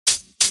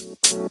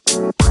Hi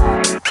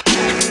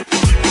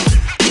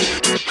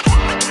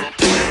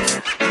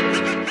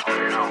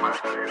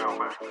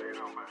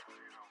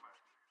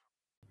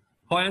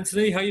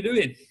Anthony, how you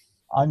doing?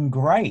 I'm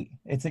great.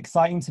 It's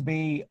exciting to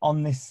be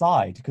on this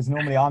side because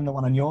normally I'm the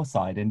one on your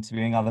side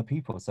interviewing other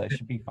people, so it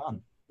should be fun.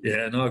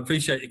 Yeah, no, I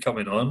appreciate you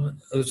coming on.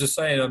 I was just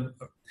saying, I've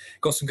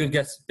got some good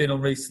guests been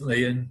on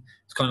recently, and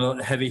it's kind of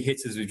like heavy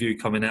hitters with you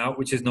coming out,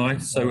 which is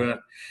nice. So,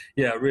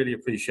 yeah, I really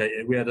appreciate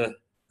it. We had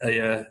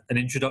an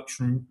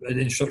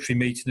introductory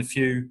meeting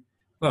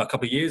a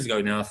couple of years ago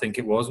now, I think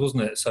it was,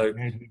 wasn't it? So,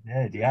 We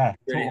did, yeah.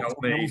 really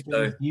helped Talk me. all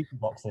So, things beauty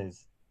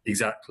boxes.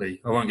 exactly.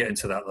 I won't get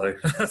into that though.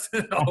 That's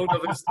a whole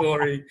other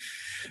story.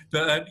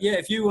 But yeah,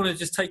 if you want to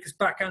just take us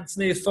back,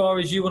 Anthony, as far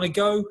as you want to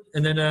go,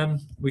 and then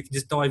we can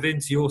just dive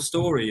into your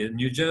story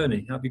and your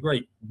journey. That'd be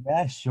great.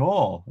 Yeah,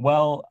 sure.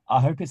 Well,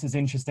 I hope it's as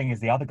interesting as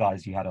the other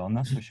guys you had on,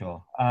 that's for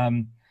sure.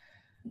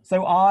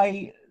 So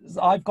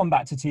I've gone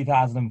back to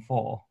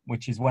 2004,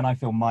 which is when I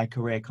feel my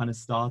career kind of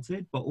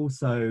started, but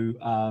also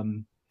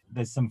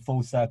there's some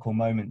full circle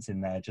moments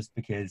in there just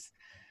because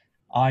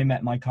I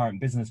met my current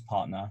business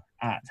partner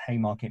at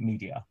Haymarket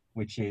Media,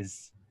 which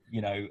is,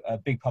 a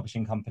big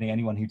publishing company.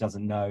 Anyone who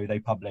doesn't know, they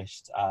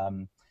published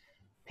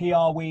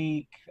PR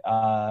Week,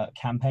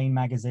 Campaign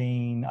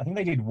Magazine. I think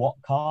they did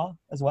What Car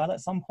as well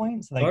at some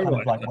point. So they Oh, kind of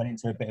right. like went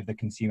into a bit of the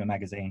consumer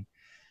magazine.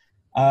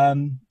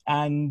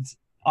 And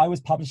I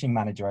was publishing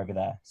manager over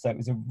there. So it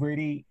was a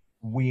really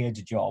weird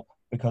job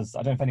because I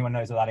don't know if anyone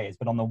knows what that is,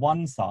 but on the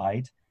one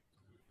side,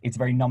 it's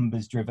very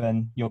numbers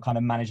driven. You're kind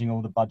of managing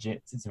all the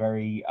budgets. It's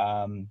very,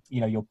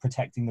 you're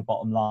protecting the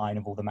bottom line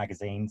of all the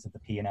magazines, of the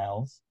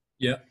P&Ls.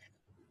 Yeah.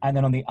 And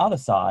then on the other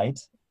side,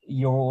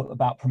 you're all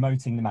about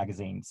promoting the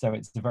magazine. So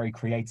it's the very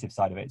creative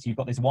side of it. So you've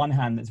got this one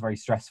hand that's very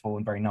stressful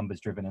and very numbers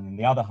driven. And then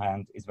the other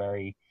hand is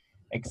very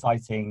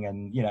exciting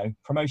and,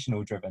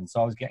 promotional driven. So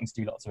I was getting to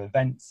do lots of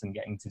events and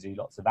getting to do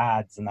lots of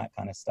ads and that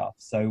kind of stuff.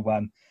 So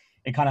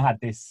it kind of had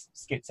this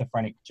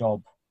schizophrenic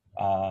job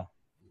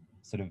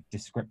sort of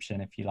description,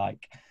 if you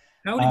like.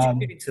 How did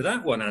you get into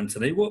that one,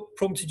 Anthony? What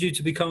prompted you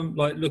to become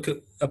look at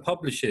a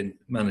publishing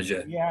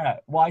manager? Yeah,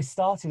 well, I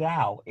started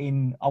out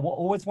I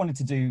always wanted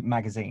to do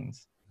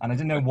magazines, and I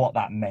didn't know what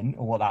that meant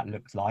or what that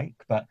looked like,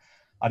 but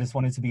I just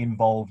wanted to be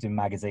involved in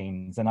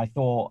magazines. And I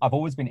thought I've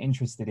always been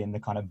interested in the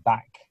kind of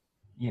back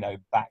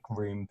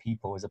room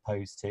people as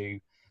opposed to,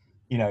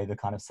 the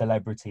kind of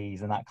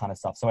celebrities and that kind of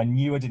stuff. So I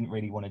knew I didn't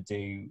really want to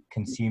do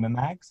consumer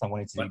mags. I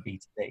wanted to do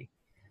B2B.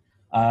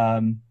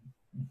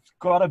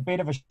 Got a bit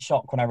of a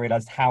shock when I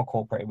realized how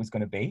corporate it was going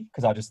to be,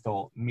 because I just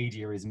thought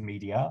media is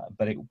media,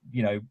 but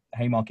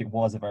Haymarket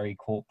was a very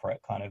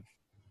corporate kind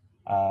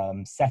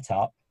of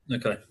setup.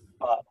 Okay.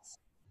 But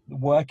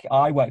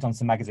I worked on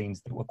some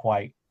magazines that were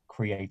quite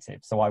creative.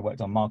 So I worked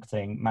on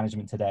Marketing,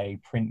 Management Today,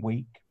 Print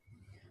Week.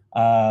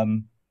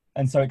 And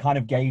so it kind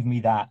of gave me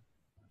that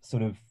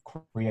sort of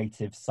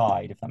creative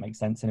side, if that makes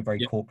sense, in a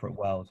very corporate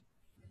world.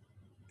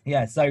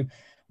 Yeah, so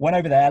went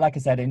over there, like I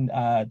said, in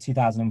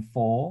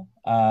 2004.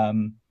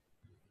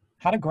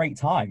 Had a great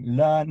time.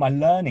 My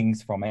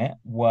learnings from it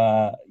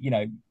were,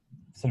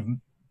 sort of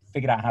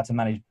figured out how to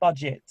manage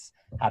budgets,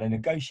 how to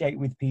negotiate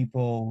with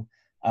people,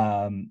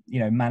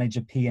 manage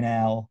a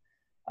P&L.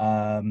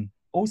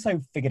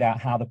 Also figured out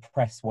how the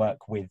press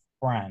work with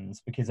brands,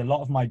 because a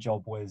lot of my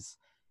job was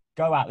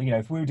go out,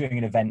 if we were doing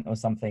an event or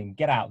something,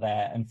 get out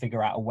there and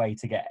figure out a way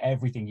to get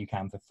everything you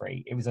can for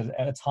free. It was at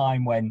a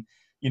time when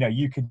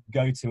you could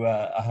go to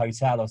a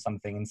hotel or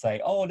something and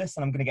say, oh,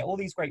 listen, I'm going to get all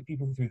these great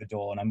people through the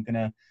door and I'm going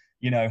to,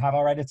 have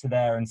our editor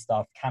there and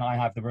stuff. Can I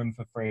have the room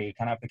for free?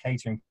 Can I have the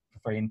catering for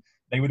free? And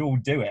they would all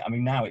do it. I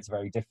mean, now it's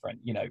very different.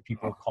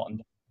 People have cottoned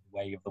the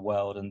way of the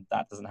world and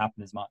that doesn't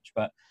happen as much.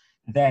 But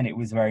then it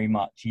was very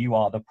much, you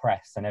are the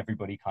press and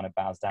everybody kind of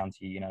bows down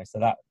to you, so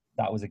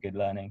that was a good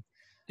learning.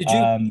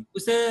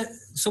 Was there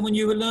someone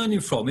you were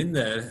learning from in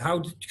there?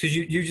 Because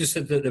you just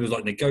said that there was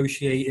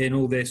negotiating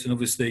all this and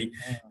obviously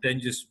then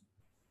just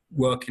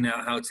working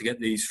out how to get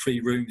these free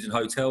rooms in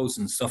hotels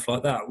and stuff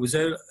like that.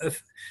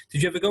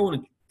 Did you ever go on a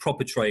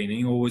proper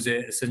training, or was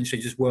it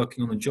essentially just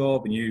working on the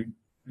job and you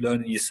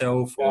learning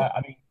yourself?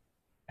 I mean,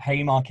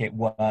 Haymarket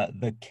were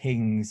the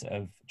kings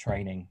of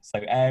training. So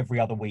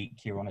every other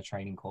week you're on a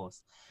training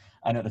course.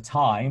 And at the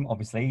time,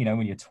 obviously,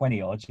 when you're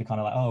 20 odd, you're kind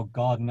of like, oh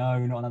God, no,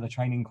 not another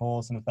training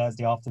course on a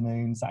Thursday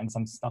afternoon, sat in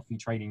some stuffy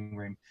training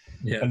room.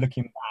 Yeah. But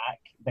looking back,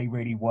 they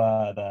really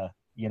were the,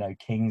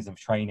 kings of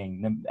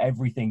training.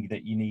 Everything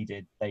that you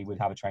needed, they would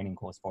have a training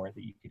course for it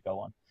that you could go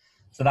on.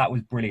 So that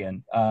was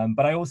brilliant.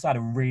 But I also had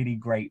a really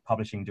great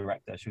publishing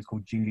director. She was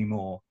called Julie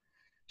Moore.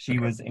 She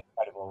was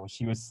incredible.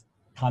 She was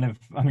kind of,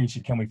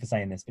 she'd kill me for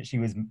saying this, but she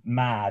was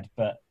mad,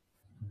 but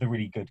the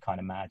really good kind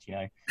of mad,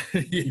 Yeah.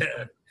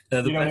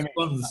 They're the best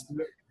ones.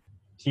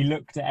 She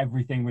looked at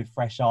everything with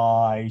fresh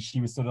eyes. She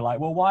was sort of like,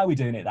 well, why are we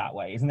doing it that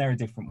way? Isn't there a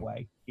different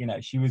way?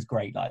 She was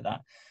great like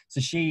that. So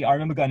I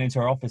remember going into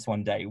her office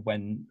one day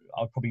when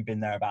I'd probably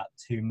been there about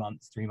 2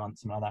 months, 3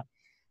 months, something like that.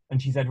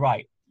 And she said,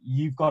 right,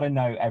 you've got to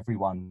know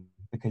everyone,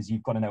 because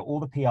you've got to know all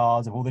the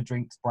PRs of all the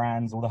drinks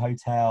brands, all the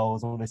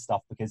hotels, all this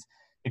stuff, because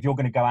if you're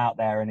going to go out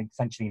there and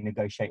essentially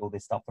negotiate all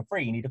this stuff for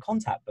free, you need a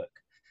contact book.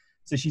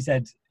 So she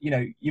said, you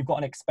know, you've got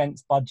an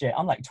expense budget.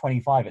 I'm like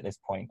 25 at this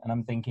point, and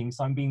I'm thinking,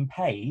 so I'm being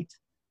paid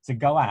to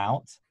go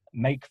out,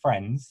 make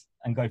friends,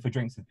 and go for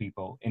drinks with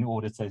people in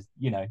order to,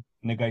 you know,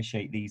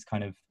 negotiate these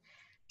kind of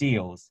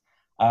deals.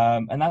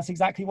 And that's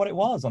exactly what it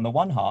was on the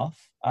one half.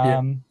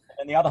 And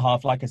the other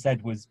half, like I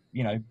said, was,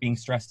 you know, being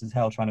stressed as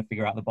hell, trying to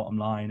figure out the bottom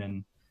line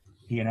and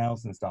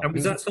P&Ls and stuff. And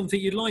was that something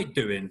you like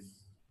doing?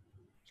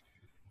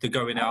 The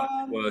going out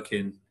and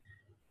working?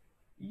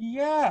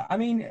 Yeah, I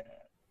mean,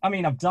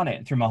 I've done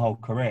it through my whole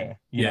career.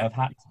 You know, I've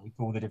had to,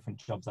 for all the different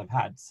jobs I've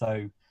had.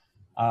 So,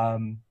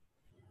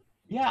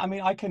 yeah, I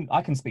mean, I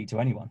can speak to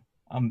anyone.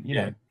 You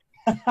know,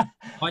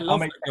 I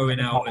love going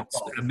out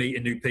and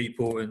meeting new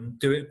people and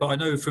do it. But I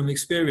know from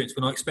experience,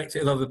 when I expect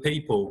it of other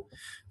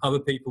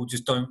people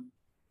just don't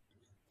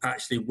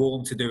actually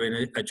warm to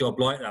doing a job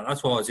like that.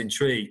 That's why I was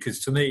intrigued, because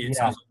to me, it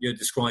sounds like you're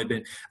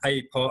describing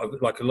a part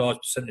of, like, a large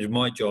percentage of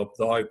my job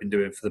that I've been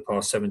doing for the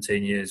past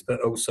 17 years,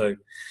 but also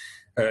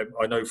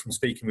I know from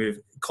speaking with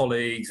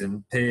colleagues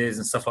and peers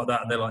and stuff like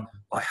that, and they're like,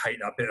 I hate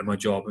that bit of my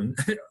job, and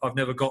I've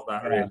never got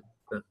that really.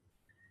 But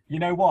you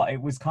know what?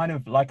 It was kind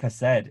of, like I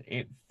said,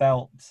 it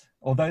felt,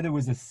 although there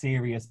was a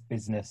serious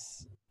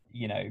business,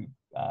 you know,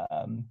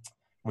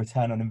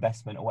 return on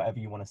investment or whatever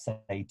you want to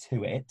say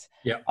to it,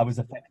 I was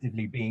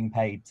effectively being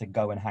paid to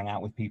go and hang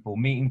out with people,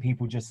 meeting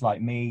people just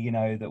like me, you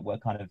know, that were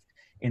kind of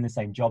in the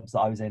same jobs that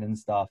I was in and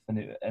stuff.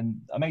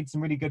 And I made some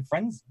really good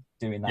friends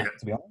doing that,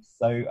 to be honest.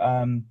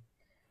 So,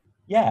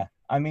 yeah,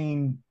 I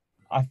mean,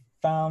 I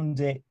found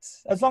it,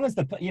 as long as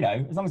the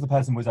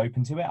person was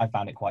open to it, I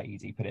found it quite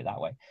easy, put it that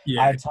way.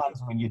 I had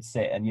times when you'd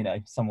sit and, you know,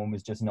 someone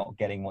was just not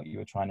getting what you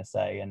were trying to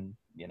say, and,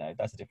 you know,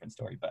 that's a different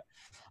story. But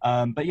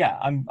yeah,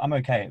 I'm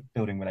okay at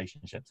building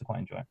relationships. I quite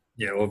enjoy it.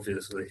 Yeah,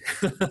 obviously.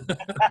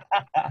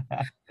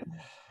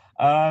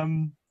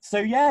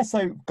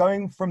 So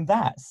going from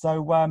that,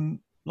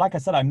 like I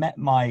said, I met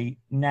my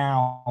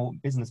now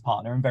business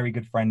partner and very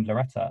good friend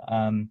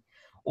Loretta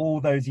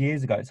all those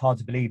years ago. It's hard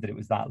to believe that it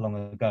was that long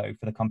ago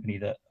for the company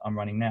that I'm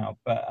running now.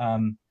 But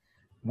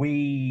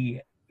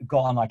we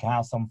got on like a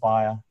house on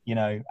fire, you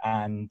know,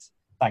 and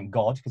thank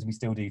God, because we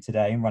still do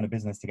today and run a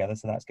business together.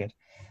 So that's good.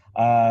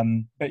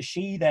 But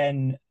she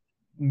then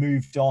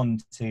moved on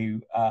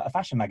to a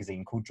fashion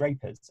magazine called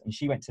Drapers, and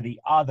she went to the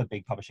other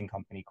big publishing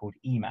company called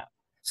EMAP.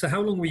 So how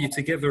long were you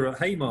together at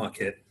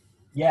Haymarket?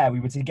 Yeah, we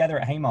were together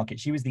at Haymarket.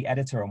 She was the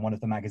editor on one of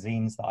the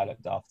magazines that I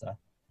looked after.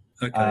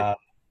 Okay.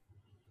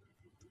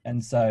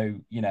 And so,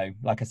 you know,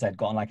 like I said,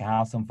 got on like a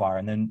house on fire.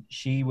 And then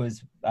she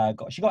was,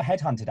 she got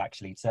headhunted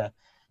actually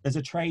there's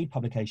a trade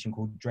publication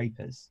called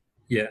Drapers.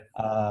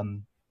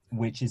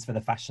 Which is for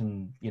the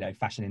fashion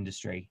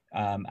industry.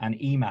 And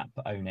EMAP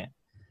own it.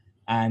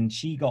 And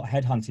she got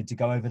headhunted to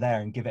go over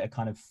there and give it a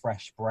kind of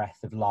fresh breath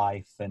of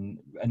life and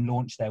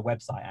launch their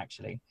website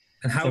actually.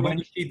 And how long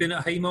had she been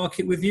at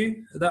Haymarket with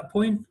you at that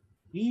point?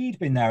 He'd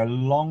been there a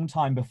long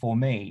time before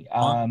me.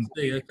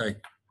 Okay.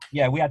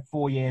 Yeah, we had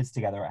 4 years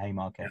together at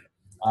Haymarket.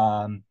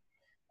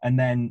 And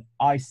then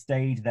I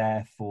stayed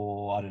there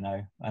for, I don't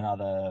know,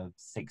 another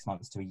 6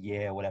 months to a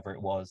year, whatever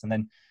it was. And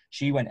then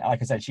she went,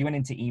 like I said, she went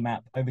into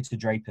EMAP over to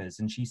Drapers,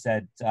 and she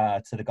said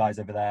to the guys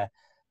over there,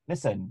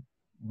 listen,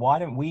 why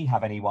don't we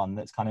have anyone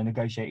that's kind of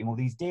negotiating all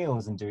these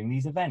deals and doing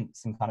these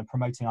events and kind of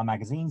promoting our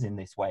magazines in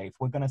this way? If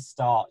we're going to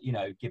start, you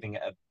know, giving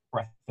it a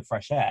breath of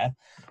fresh air,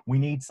 we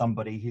need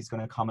somebody who's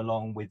going to come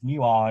along with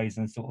new eyes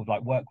and sort of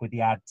like work with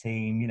the ad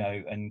team, you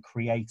know, and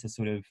create a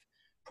sort of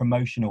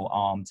promotional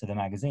arm to the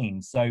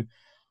magazine. So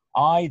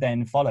I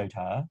then followed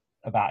her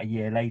about a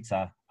year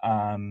later,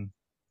 and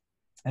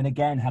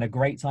again had a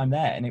great time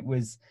there. And it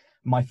was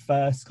my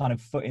first kind of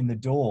foot in the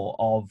door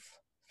of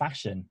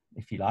fashion,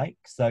 if you like.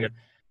 So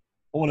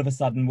all of a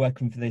sudden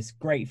working for this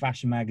great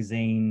fashion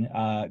magazine,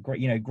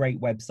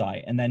 great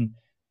website. And then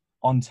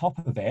on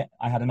top of it,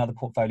 I had another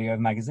portfolio of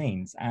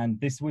magazines, and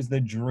this was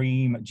the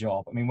dream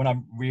job. I mean, when I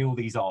reel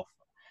these off,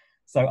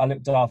 so I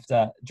looked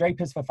after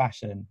Drapers for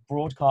fashion,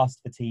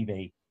 Broadcast for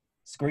TV,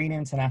 Screen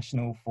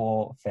International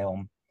for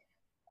film,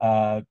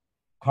 can't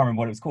remember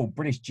what it was called,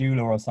 British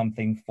Jeweler or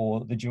something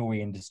for the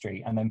jewelry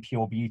industry, and then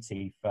Pure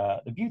Beauty for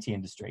the beauty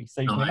industry.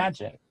 So you can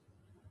imagine,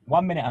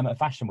 1 minute I'm at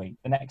Fashion Week,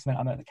 the next minute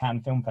I'm at the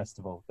Cannes Film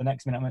Festival, the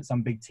next minute I'm at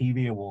some big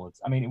TV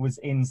awards. I mean, it was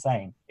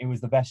insane. It was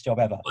the best job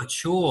ever. But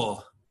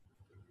sure.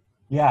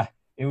 Yeah,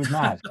 it was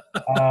mad.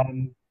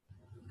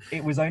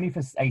 It was only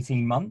for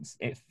 18 months.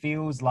 It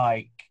feels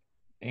like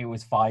it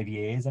was 5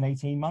 years and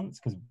 18 months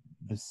because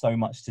there's so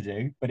much to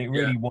do, but it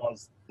really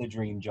was the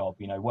dream job,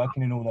 you know,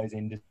 working in all those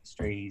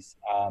industries,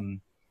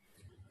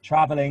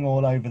 traveling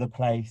all over the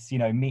place, you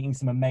know, meeting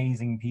some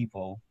amazing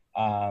people.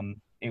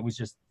 It was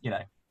just, you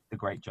know, the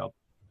great job.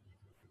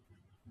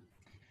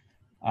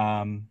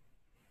 And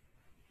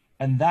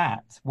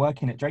that,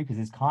 working at Drapers,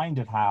 is kind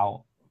of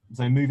how,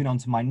 so moving on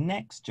to my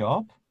next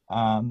job,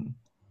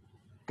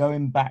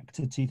 going back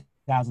to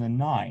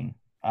 2009,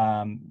 do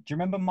you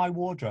remember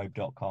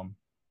mywardrobe.com?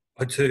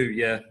 I do,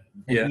 yeah.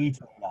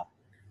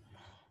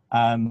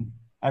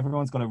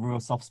 everyone's got a real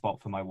soft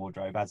spot for my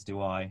wardrobe, as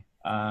do I.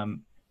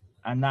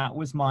 And that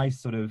was my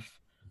sort of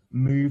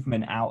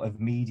movement out of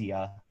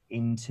media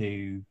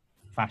into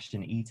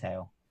fashion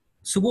e-tail.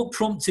 So what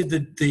prompted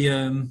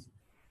the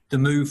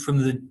move from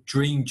the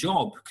dream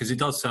job? Because it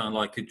does sound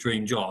like a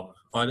dream job,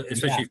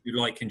 especially if you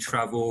like in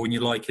travel and you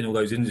like in all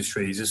those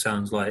industries. It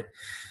sounds like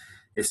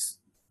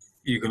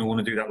you're going to want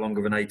to do that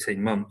longer than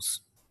 18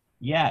 months.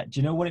 Yeah. Do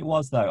you know what it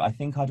was though? I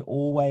think I'd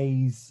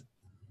always,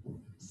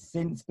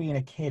 since being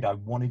a kid, I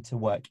wanted to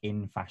work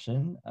in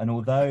fashion. And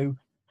although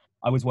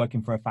I was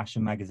working for a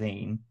fashion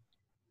magazine,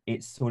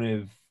 it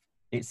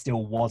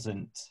still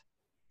wasn't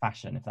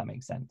fashion, if that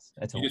makes sense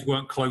at all. You just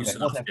weren't close enough.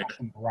 It wasn't a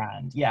fashion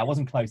brand. Yeah, I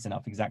wasn't close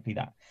enough. Exactly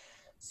that.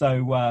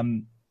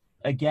 So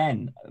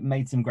again,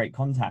 made some great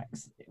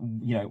contacts,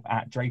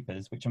 at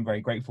Drapers, which I'm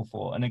very grateful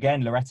for. And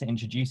again, Loretta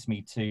introduced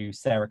me to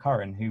Sarah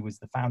Curran, who was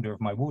the founder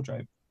of My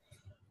Wardrobe.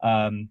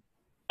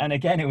 And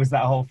again, it was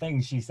that whole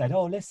thing. She said,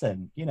 "Oh,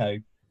 listen,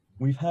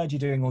 we've heard you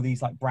doing all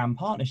these like brand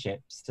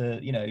partnerships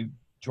to,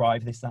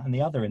 drive this, that, and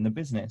the other in the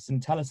business, and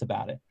tell us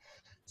about it."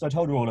 So I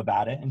told her all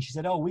about it, and she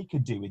said, "Oh, we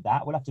could do with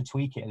that. We'll have to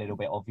tweak it a little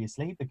bit,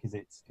 obviously, because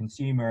it's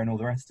consumer and all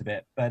the rest of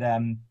it. But,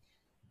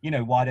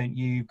 why don't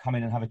you come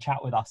in and have a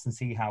chat with us and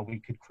see how we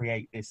could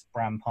create this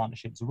brand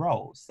partnerships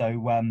role?"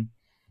 So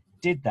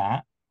did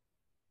that.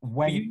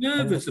 Were you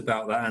nervous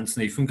about that,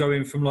 Anthony, from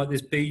going from like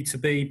this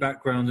B2B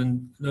background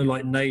and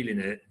like nailing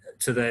it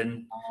to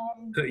then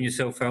putting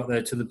yourself out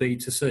there to the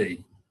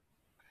B2C?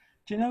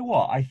 Do you know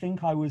what? I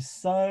think I've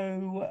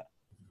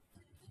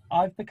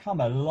become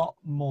a lot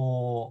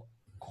more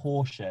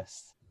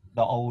cautious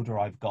the older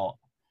I've got.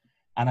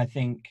 And I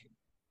think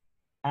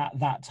at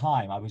that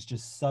time, I was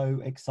just so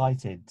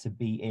excited to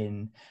be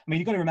in. I mean,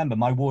 you've got to remember,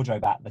 My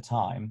Wardrobe at the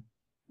time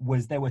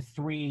there were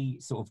three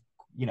sort of,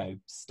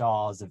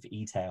 stars of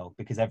e-tail,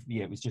 because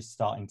it was just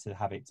starting to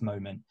have its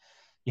moment.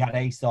 You had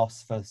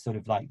ASOS for sort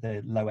of like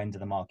the low end of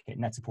the market,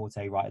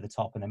 Net-a-Porter right at the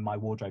top, and then My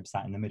Wardrobe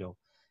sat in the middle.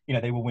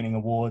 They were winning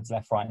awards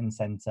left, right, and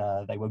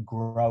center. They were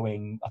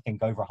growing, I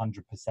think, over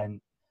 100%,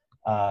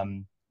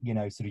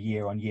 sort of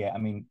year on year. I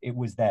mean, it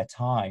was their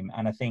time.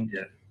 And I think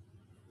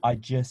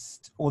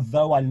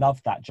although I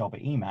loved that job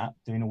at EMAP,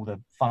 doing all the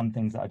fun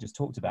things that I just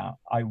talked about,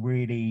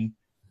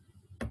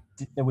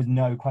 there was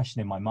no question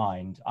in my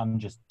mind. I'm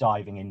just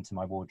diving into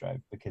My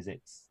Wardrobe because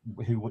it's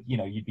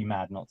you'd be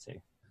mad not to.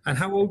 And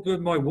how old were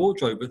My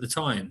Wardrobe at the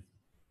time?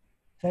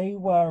 They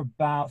were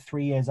about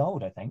 3 years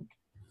old, I think.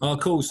 Oh,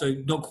 cool. So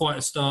not quite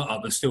a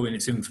startup, but still in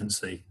its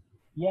infancy.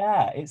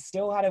 Yeah, it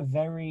still had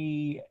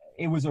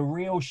it was a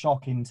real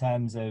shock in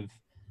terms of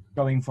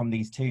going from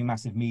these two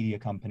massive media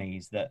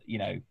companies that,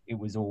 it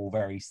was all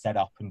very set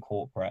up and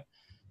corporate,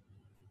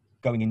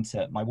 going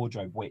into My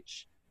Wardrobe,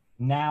 which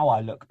now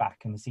I look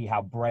back and see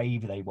how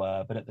brave they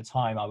were. But at the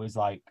time I was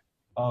like,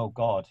 oh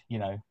God,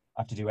 I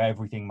have to do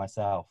everything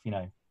myself,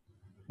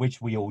 which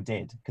we all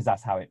did, because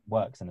that's how it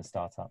works in a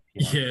startup.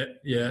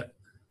 Yeah.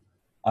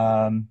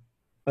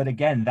 But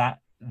again, that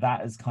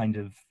has kind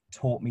of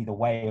taught me the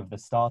way of the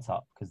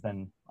startup, because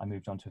then I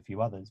moved on to a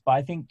few others. But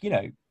I think,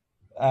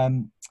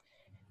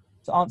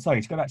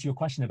 sorry, to go back to your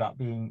question about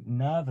being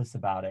nervous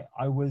about it,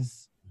 I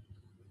was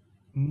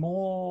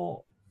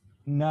more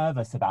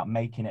nervous about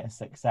making it a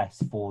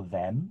success for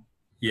them.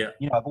 Yeah.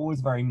 I've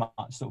always very much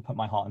sort of put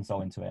my heart and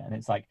soul into it. And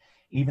it's like,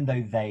 even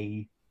though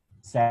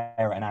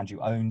Sarah and Andrew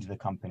owned the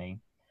company,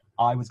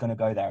 I was going to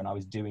go there and I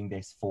was doing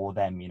this for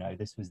them.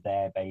 This was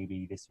their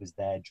baby, this was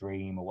their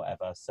dream or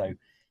whatever. So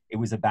it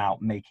was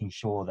about making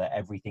sure that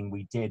everything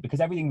we did, because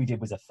everything we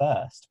did was a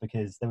first,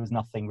 because there was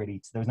nothing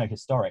really, there was no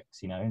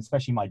historics, and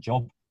especially my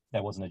job,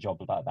 there wasn't a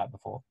job like that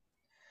before.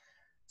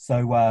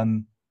 So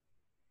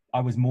I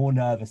was more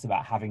nervous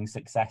about having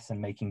success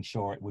and making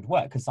sure it would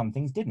work, because some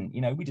things didn't.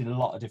 We did a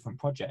lot of different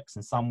projects,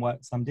 and some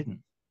worked, some didn't.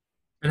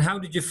 And how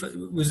did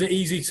was it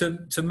easy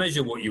to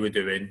measure what you were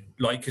doing?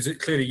 Like, because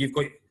clearly you've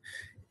got,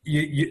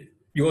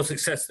 your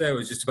success there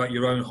was just about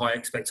your own high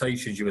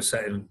expectations you were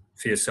setting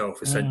for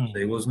yourself,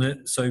 essentially, wasn't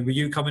it? So were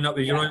you coming up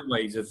with your own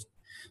ways of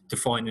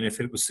defining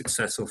if it was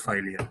success or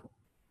failure?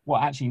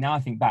 Well, actually, now I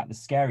think back, the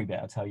scary bit,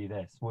 I'll tell you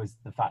this, was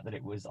the fact that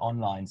it was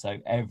online. So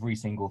every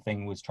single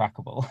thing was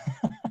trackable.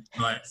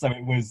 Right. So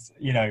it was,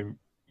 you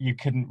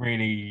couldn't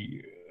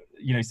really,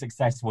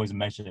 success was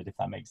measured, if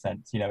that makes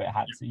sense. It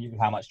had to,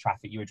 how much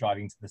traffic you were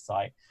driving to the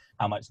site,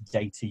 how much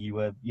data you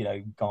were,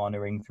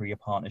 garnering through your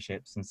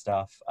partnerships and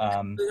stuff.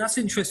 That's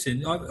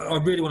interesting. I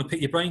really want to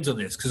pick your brains on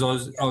this, because I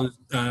was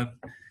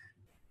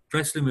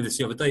wrestling with this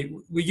the other day.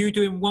 Were you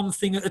doing one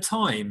thing at a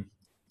time,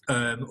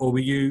 or were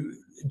you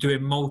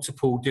doing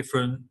multiple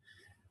different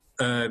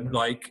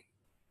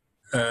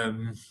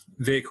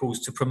vehicles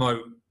to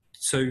promote?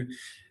 So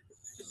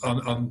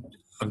I'm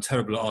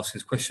terrible at asking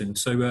this question.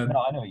 So no,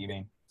 I know what you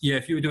mean. Yeah,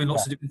 if you were doing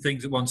lots of different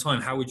things at one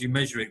time, how would you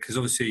measure it? Because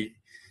obviously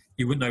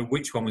you wouldn't know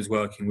which one was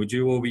working, would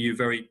you? Or were you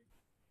very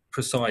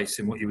precise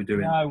in what you were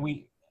doing? No,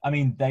 I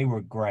mean, they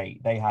were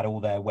great. They had all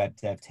their web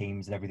dev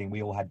teams and everything.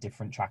 We all had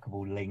different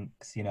trackable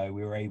links. You know,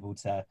 we were able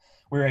to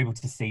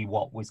see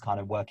what was kind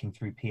of working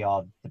through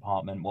PR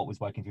department, what was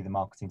working through the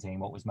marketing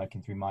team, what was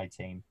working through my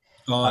team.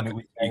 Oh, okay. It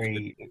was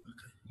very,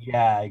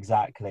 yeah,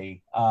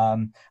 exactly. I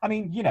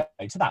mean, you know,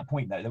 to that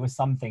point though, there were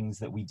some things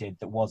that we did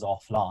that was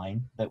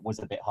offline that was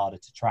a bit harder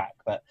to track,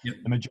 but Yep.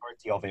 the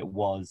majority of it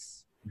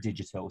was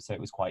digital, so it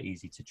was quite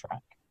easy to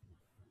track.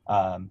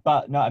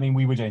 But no, I mean,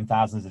 we were doing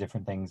thousands of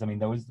different things. I mean,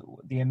 there was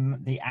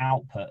the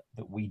output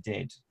that we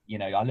did, you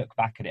know, I look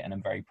back at it and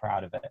I'm very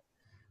proud of it.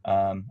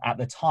 At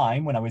the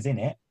time when I was in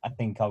it, I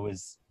think I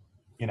was,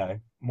 you know,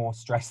 more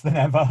stressed than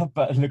ever,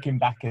 but looking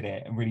back at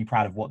it, I'm really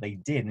proud of what they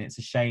did. And it's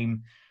a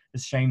shame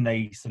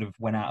they sort of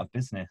went out of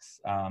business.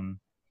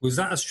 Was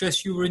that a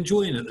stress you were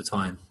enjoying at the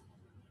time?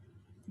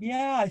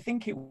 Yeah, I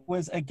think it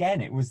was, again,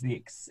 it was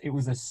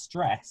a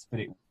stress, but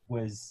it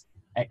was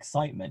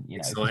excitement, you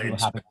know, because we were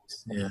having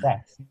yeah.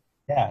 success.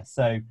 Yeah.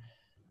 So,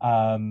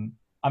 I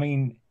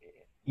mean,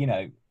 you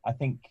know, I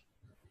think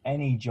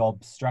any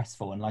job's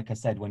stressful. And like I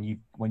said, when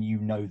you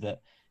know that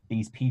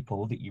these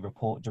people that you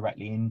report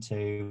directly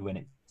into and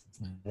it's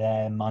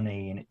their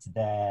money and it's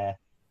their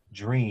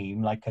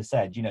dream, like I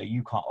said, you know,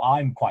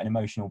 I'm quite an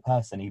emotional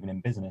person, even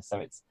in business.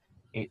 So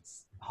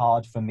it's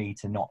hard for me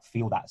to not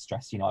feel that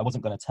stress. You know, I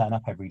wasn't going to turn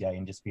up every day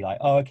and just be like,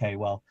 oh, okay,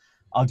 well,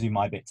 I'll do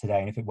my bit today.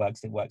 And if it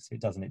works, it works. If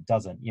it doesn't, it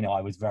doesn't. You know, I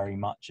was very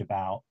much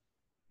about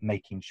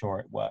making sure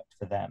it worked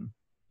for them.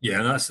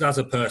 Yeah, that's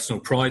a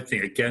personal pride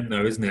thing again,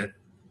 though, isn't it?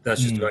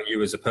 That's just about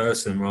you as a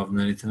person rather than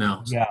anything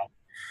else. Yeah.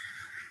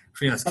 I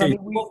think that's key. I mean,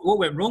 what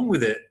went wrong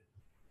with it?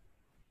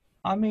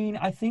 I mean,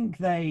 I think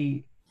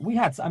I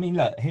mean,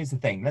 look, here's the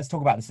thing. Let's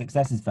talk about the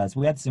successes first.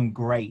 We had some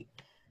great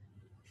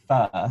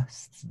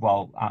firsts,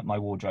 well, at My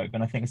Wardrobe.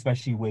 And I think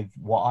especially with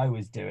what I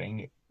was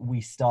doing, we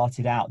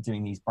started out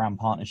doing these brand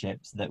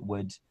partnerships that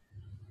were,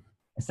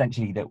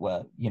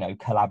 you know,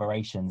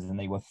 collaborations, and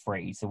they were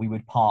free. So we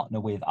would partner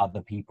with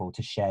other people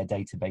to share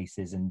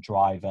databases and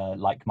drive a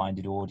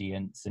like-minded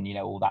audience and, you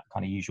know, all that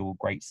kind of usual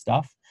great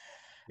stuff.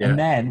 Yeah. And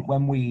then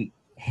when we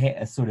hit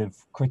a sort of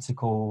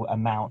critical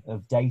amount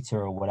of data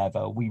or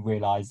whatever, we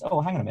realized,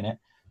 oh, hang on a minute,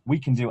 we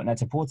can do what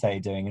Net-a-Porter are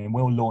doing, and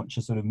we'll launch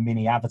a sort of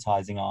mini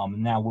advertising arm.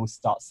 And now we'll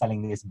start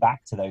selling this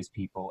back to those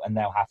people and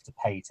they'll have to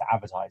pay to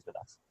advertise with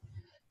us.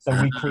 So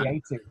we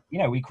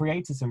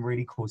created some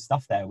really cool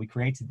stuff there. We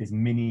created this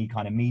mini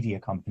kind of media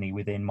company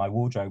within My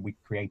Wardrobe. We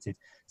created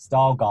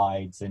style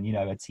guides and, you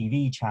know, a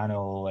TV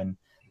channel and,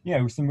 you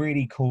know, some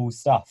really cool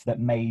stuff that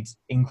made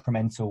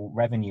incremental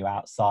revenue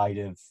outside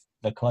of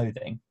the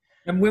clothing.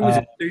 And when was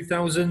it?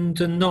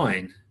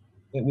 2009?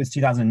 It was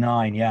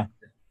 2009, yeah.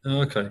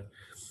 Okay.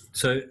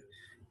 So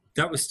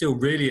that was still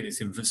really in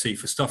its infancy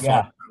for stuff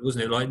like that,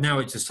 wasn't it? Like now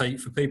it just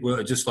takes, for people that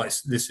are just like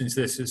listening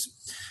to this,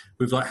 it's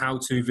with like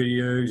how-to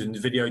videos and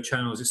video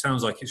channels, it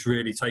sounds like it's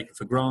really taken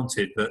for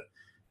granted, but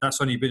that's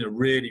only been a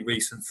really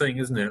recent thing,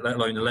 isn't it? Let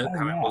alone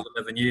how it was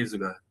 11 years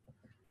ago.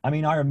 I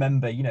mean, I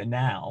remember, you know,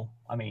 now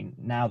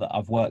that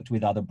I've worked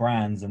with other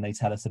brands and they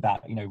tell us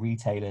about, you know,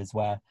 retailers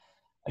where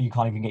you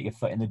can't even get your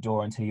foot in the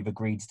door until you've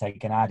agreed to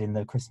take an ad in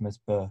the Christmas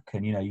book,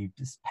 and, you know, you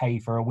just pay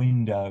for a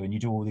window and you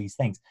do all these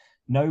things.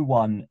 No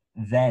one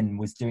then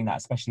was doing that,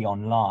 especially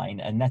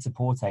online, and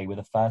Net-a-Porter were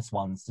the first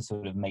ones to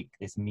sort of make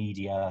this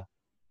media,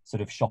 sort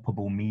of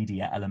shoppable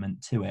media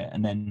element to it.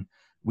 And then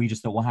we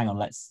just thought, well, hang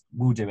on,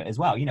 we'll do it as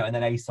well, you know. And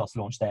then ASOS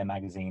launched their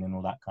magazine and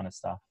all that kind of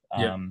stuff.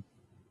 But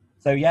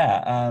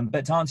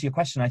to answer your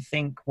question, I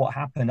think what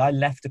happened, I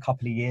left a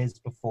couple of years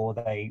before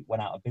they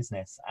went out of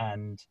business,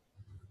 and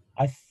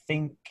I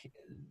think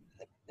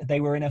they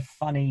were in a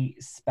funny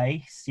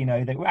space, you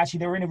know. They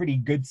were in a really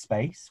good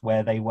space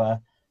where they were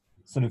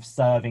sort of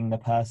serving the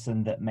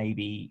person that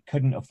maybe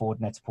couldn't afford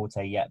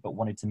Net-a-Porter yet but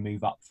wanted to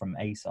move up from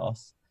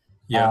ASOS.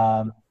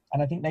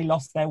 And I think they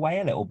lost their way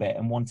a little bit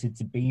and wanted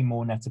to be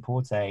more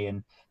Net-a-Porter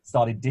and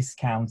started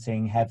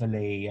discounting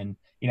heavily. And,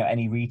 you know,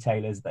 any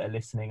retailers that are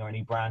listening or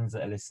any brands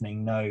that are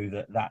listening know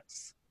that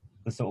that's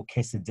the sort of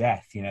kiss of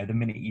death. You know, the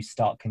minute you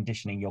start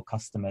conditioning your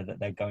customer that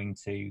they're going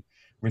to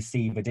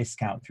receive a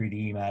discount through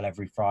the email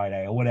every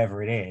Friday or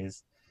whatever it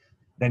is,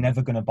 they're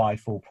never going to buy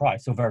full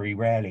price, or very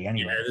rarely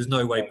anyway. Yeah, there's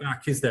no way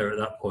back, is there, at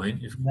that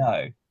point?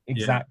 No,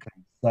 exactly.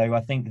 Yeah. So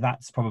I think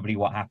that's probably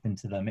what happened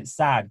to them. It's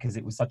sad because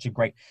it was such a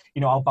great,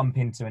 you know, I'll bump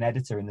into an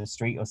editor in the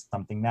street or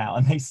something now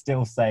and they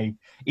still say,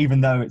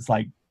 even though it's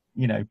like,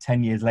 you know,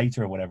 10 years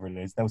later or whatever it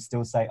is, they'll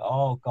still say,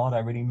 oh God, I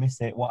really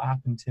miss it. What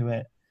happened to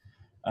it?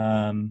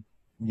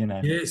 You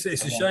know. Yeah, it's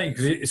a shame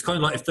because it's kind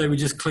of like if they were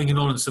just clinging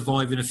on and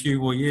surviving a few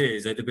more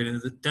years, they'd have been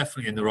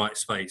definitely in the right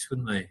space,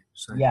 wouldn't they?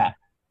 So. Yeah,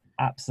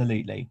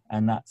 absolutely.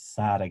 And that's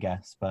sad, I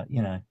guess. But,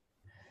 you know,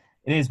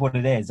 it is what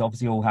it is.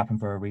 Obviously, all happened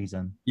for a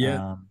reason.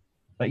 Yeah.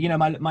 But, you know,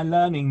 my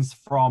learnings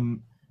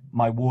from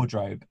My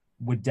Wardrobe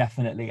would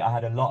definitely, I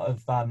had a lot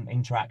of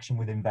interaction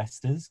with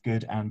investors,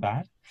 good and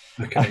bad.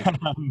 Okay.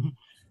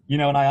 You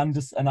know,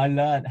 and I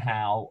learned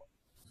how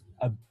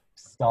a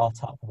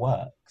startup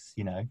works,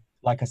 you know,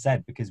 like I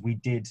said, because we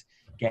did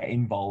get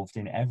involved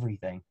in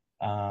everything.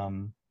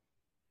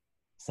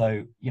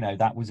 So, you know,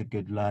 that was a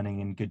good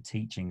learning and good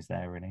teachings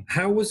there, really.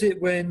 How was it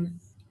when,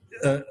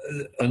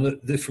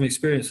 from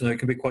experience, I know it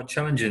can be quite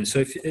challenging.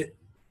 So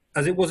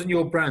as it wasn't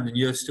your brand and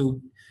you're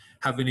still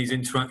having these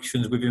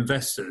interactions with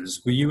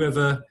investors, were you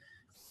ever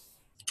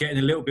getting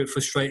a little bit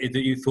frustrated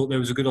that you thought there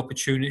was a good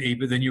opportunity,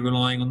 but then you're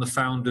relying on the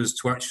founders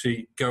to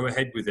actually go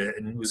ahead with it?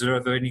 And was there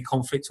ever any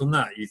conflict on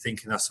that? You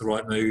thinking that's the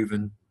right move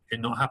and it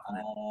not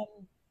happening?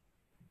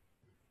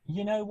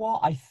 You know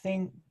what? I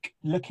think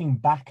looking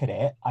back at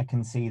it, I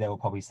can see there were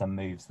probably some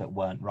moves that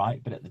weren't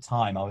right. But at the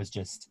time, I was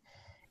just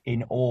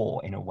in awe,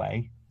 in a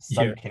way,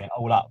 soaking it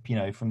all up, you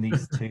know, from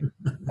these two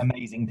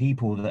amazing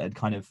people that had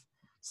kind of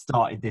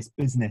started this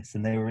business,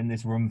 and they were in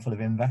this room full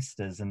of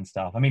investors and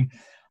stuff. I mean,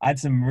 I had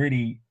some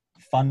really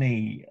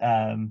funny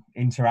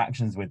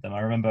interactions with them.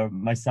 I remember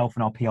myself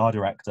and our PR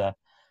director,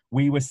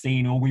 we were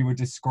seen, or we were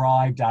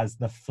described as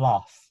the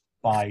fluff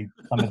by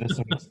some of the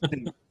sort of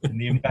suits and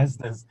the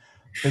investors,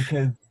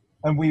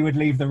 and we would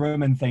leave the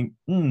room and think,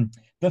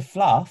 the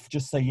fluff,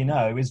 just so you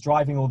know, is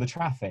driving all the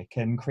traffic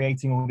and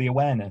creating all the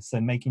awareness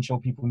and making sure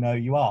people know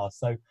you are.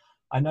 So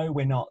I know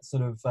we're not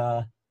sort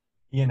of,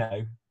 you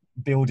know,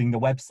 building the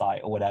website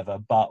or whatever,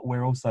 but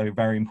we're also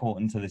very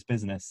important to this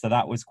business. So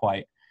that was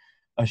quite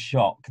a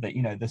shock that,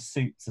 you know, the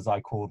suits, as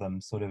I call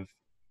them, sort of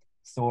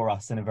saw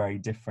us in a very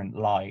different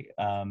light.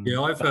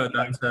 I've heard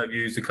that term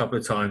used a couple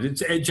of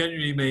times. It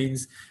generally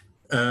means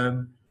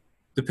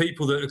the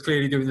people that are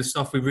clearly doing the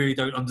stuff we really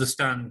don't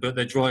understand, but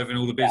they're driving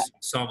all the business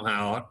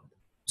somehow.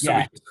 So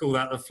we just call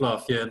that the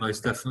fluff. Yeah,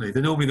 most definitely.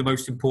 They're normally the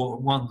most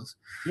important ones.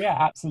 Yeah,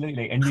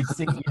 absolutely. And you'd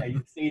see, you know,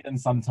 you'd see them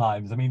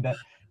sometimes. I mean, that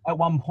at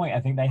one point, I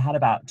think they had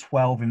about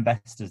 12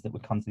 investors that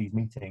would come to these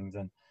meetings,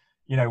 and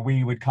you know,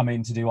 we would come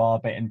in to do our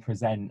bit and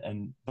present,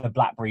 and the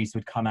Blackberries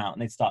would come out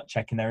and they'd start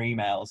checking their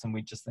emails, and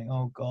we'd just think,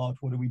 oh God,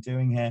 what are we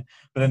doing here?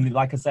 But then,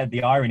 like I said,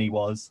 the irony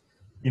was,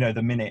 you know,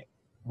 the minute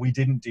we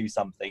didn't do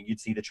something, you'd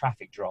see the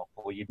traffic drop,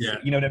 or you'd see,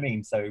 you know what I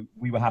mean? So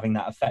we were having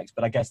that effect,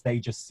 but I guess they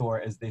just saw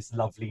it as this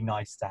lovely,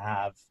 nice to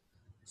have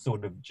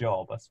sort of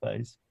job, I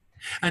suppose.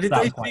 And did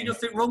they see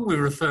nothing wrong with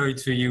referring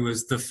to you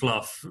as the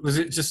fluff? Was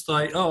it just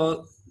like,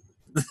 oh,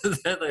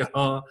 there they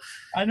are?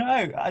 I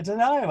don't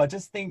know. I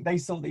just think they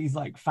saw these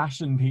like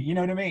fashion people, you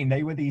know what I mean?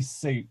 They were these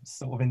suits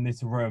sort of in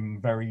this room,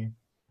 very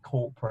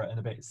corporate and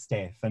a bit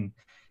stiff, and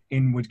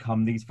in would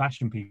come these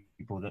fashion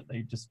people that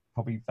they just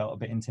probably felt a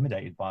bit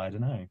intimidated by. I don't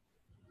know.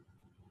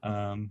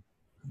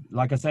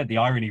 Like I said, the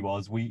irony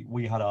was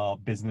we had our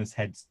business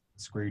heads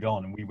screwed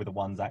on, and we were the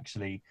ones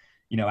actually,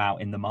 you know,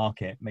 out in the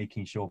market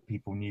making sure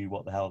people knew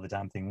what the hell the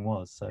damn thing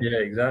was. So yeah,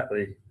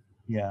 exactly.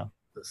 Yeah,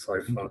 that's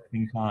so funny.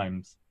 Interesting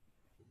times.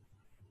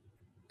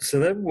 So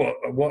then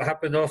what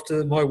happened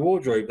after My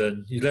Wardrobe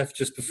then? You left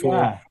just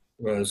before.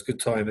 Well, it was good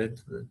timing.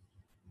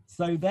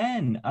 So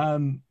then I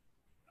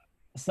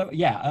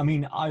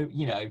mean,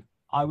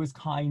 I was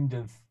kind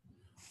of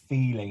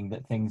feeling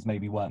that things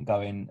maybe weren't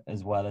going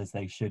as well as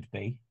they should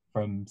be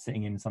from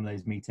sitting in some of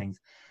those meetings.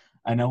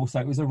 And also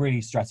it was a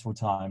really stressful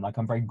time. Like,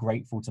 I'm very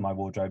grateful to My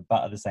Wardrobe,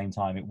 but at the same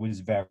time it was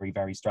very,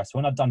 very stressful.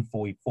 And I've done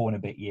four and a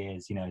bit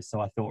years, you know,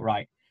 so I thought,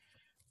 right,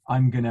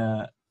 I'm going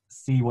to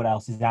see what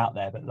else is out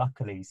there. But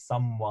luckily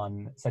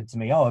someone said to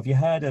me, oh, have you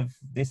heard of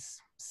this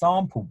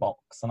sample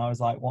box? And I was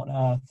like, what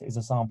on earth is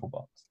a sample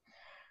box?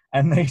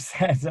 And they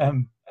said,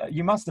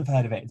 you must have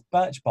heard of it. It's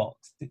Birchbox.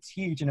 It's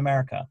huge in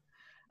America.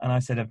 And I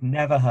said, I've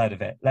never heard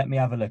of it. Let me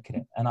have a look at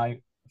it. And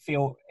I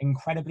feel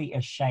incredibly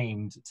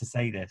ashamed to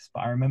say this,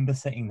 but I remember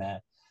sitting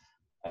there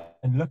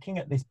and looking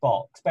at this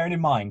box, bearing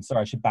in mind,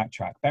 sorry, I should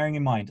backtrack. Bearing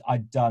in mind,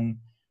 I'd done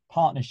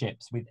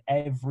partnerships with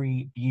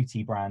every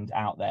beauty brand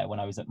out there when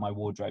I was at My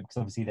Wardrobe, because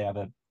obviously they have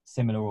a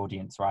similar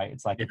audience, right?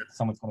 It's like if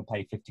someone's going to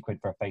pay 50 quid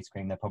for a face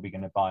cream, they're probably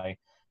going to buy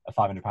a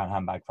 £500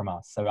 handbag from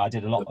us. So I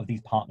did a lot of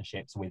these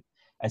partnerships with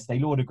Estee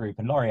Lauder Group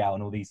and L'Oreal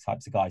and all these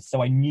types of guys.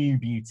 So I knew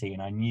beauty,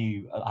 and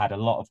I had a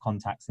lot of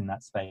contacts in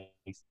that space.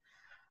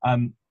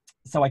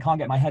 So I can't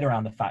get my head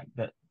around the fact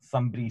that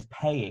somebody's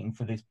paying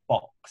for this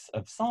box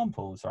of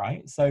samples,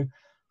 right? So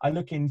I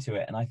look into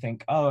it and I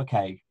think, oh,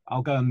 okay,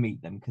 I'll go and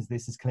meet them, because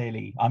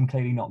I'm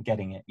clearly not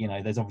getting it. You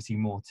know, there's obviously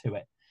more to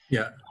it.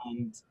 Yeah.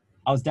 And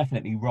I was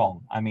definitely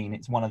wrong. I mean,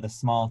 it's one of the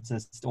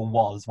smartest, or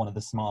was one of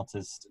the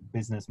smartest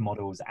business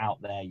models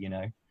out there, you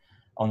know,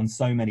 on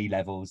so many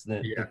levels.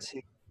 The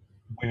two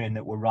women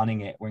that were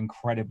running it were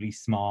incredibly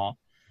smart.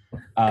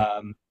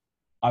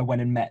 I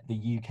went and met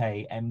the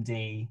UK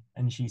MD,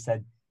 and she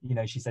said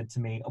to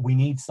me, we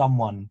need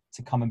someone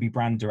to come and be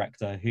brand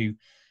director who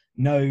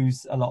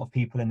knows a lot of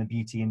people in the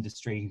beauty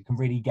industry, who can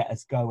really get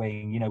us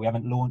going. You know, we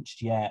haven't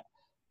launched yet.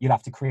 You'll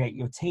have to create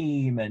your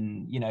team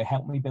and, you know,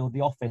 help me build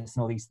the office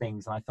and all these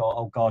things. And I thought,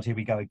 oh God, here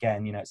we go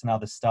again. You know, it's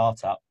another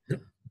startup,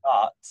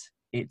 but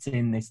it's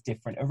in this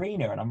different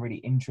arena, and I'm really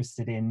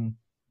interested in,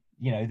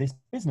 you know, this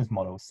business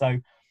model. So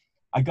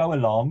I go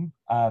along.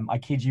 I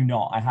kid you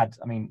not.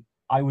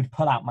 I would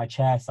pull out my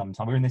chair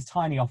sometimes. We were in this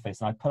tiny office,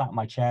 and I'd pull out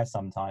my chair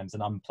sometimes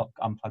and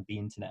unplug the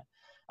internet.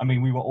 I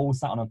mean, we were all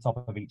sat on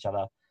top of each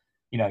other,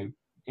 you know,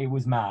 it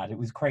was mad. It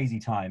was crazy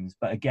times,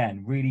 but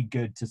again, really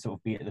good to sort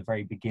of be at the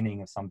very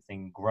beginning of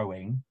something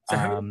growing. So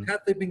how had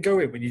they been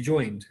going when you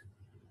joined?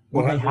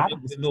 Well, they had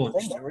had this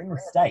thing. They were in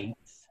the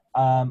States,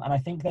 and I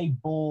think they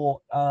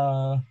bought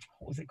what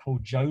was it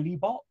called, Jolie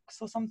Box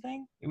or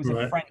something. It was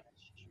a French,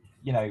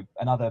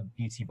 another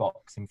beauty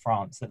box in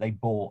France that they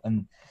bought,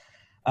 and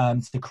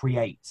to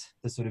create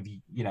the sort of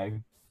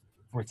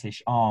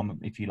British arm,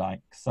 if you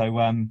like. So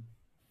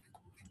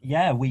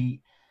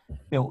we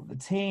built the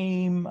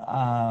team,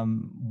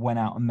 went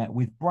out and met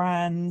with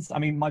brands. I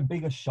mean, my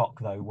biggest shock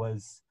though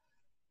was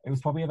it was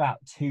probably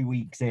about 2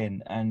 weeks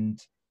in, and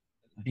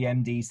the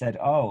MD said,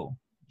 "Oh,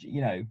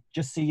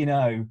 just so you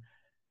know,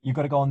 you've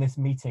got to go on this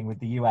meeting with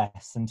the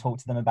US and talk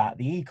to them about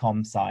the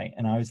e-com site."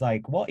 And I was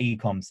like, "What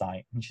e-com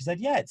site?" And she said,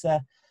 "Yeah,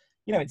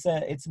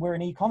 we're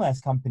an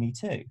e-commerce company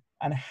too."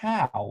 And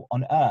how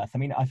on earth? I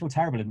mean, I feel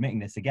terrible admitting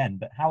this again,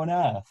 but how on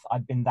earth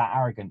I'd been that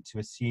arrogant to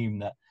assume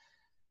that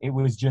it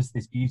was just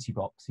this beauty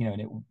box,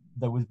 and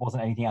there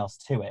wasn't anything else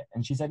to it.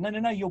 And she said,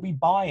 "No, you'll be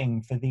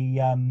buying for the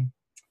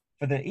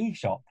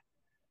e-shop."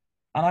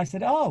 And I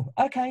said, "Oh,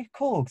 okay,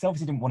 cool." Because I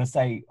obviously didn't want to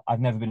say I've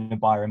never been a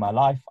buyer in my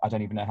life. I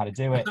don't even know how to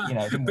do it.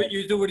 But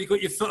you'd already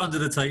got your foot under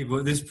the table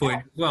at this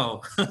point. Yeah,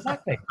 well,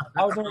 exactly.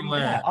 I was already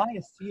there. I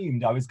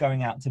assumed I was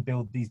going out to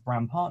build these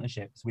brand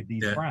partnerships with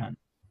these brands.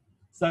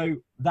 So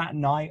that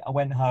night I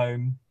went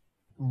home,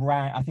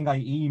 I think I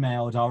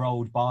emailed our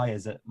old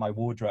buyers at my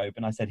wardrobe,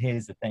 and I said,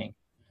 "Here's the thing.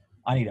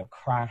 I need a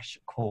crash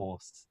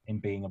course in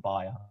being a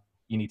buyer.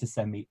 You need to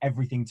send me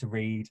everything to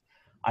read.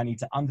 I need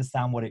to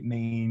understand what it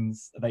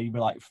means." They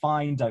were like,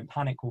 "Fine, don't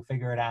panic, we'll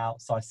figure it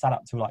out." So I sat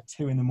up till like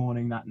 2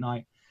 a.m. that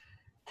night,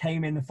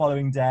 came in the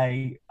following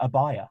day, a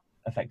buyer,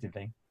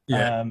 effectively.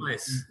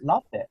 Nice.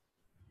 Loved it.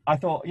 I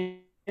thought,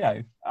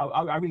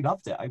 I really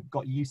loved it. I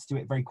got used to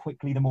it very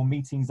quickly. The more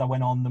meetings I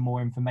went on, the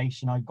more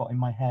information I got in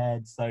my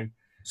head. So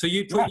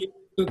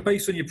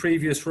based on your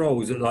previous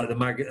roles at like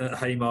at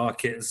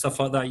Haymarket and stuff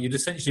like that, you'd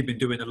essentially been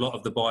doing a lot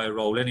of the buyer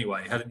role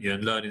anyway, hadn't you?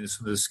 And learning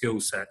some of the skill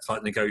sets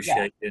like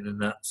negotiating and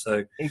that.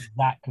 So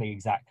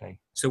exactly.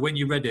 So when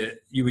you read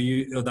it,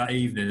 you that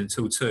evening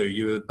until 2,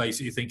 you were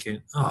basically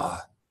thinking,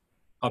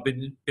 I've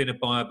been a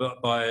buyer,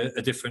 but by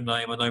a different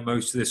name. I know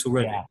most of this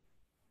already. Yeah,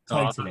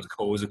 totally. That's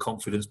cool as a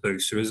confidence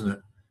booster, isn't it?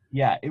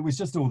 Yeah, it was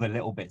just all the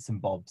little bits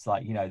and bobs,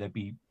 like, they'd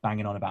be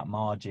banging on about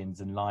margins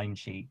and line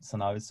sheets,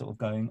 and I was sort of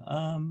going,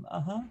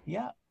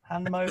 yeah,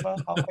 hand them over,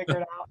 I'll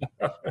figure it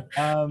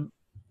out.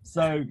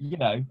 So,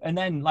 and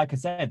then, like I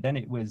said, then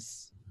it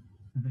was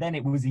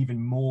even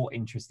more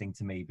interesting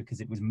to me because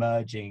it was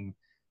merging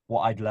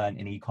what I'd learned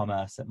in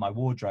e-commerce at my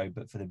wardrobe,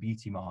 but for the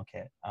beauty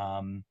market,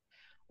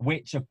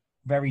 which are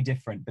very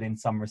different, but in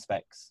some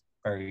respects,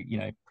 very,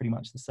 pretty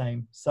much the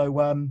same.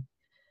 So,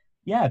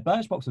 yeah,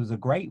 Birchbox was a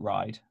great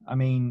ride. I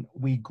mean,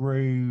 we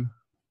grew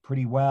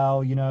pretty well.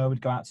 We'd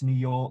go out to New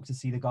York to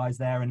see the guys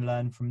there and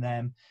learn from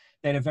them.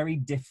 They had a very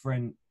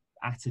different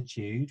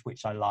attitude,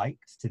 which I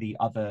liked, to the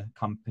other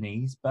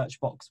companies.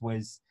 Birchbox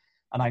was,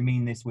 and I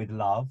mean this with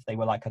love, they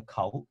were like a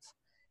cult.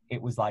 It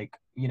was like,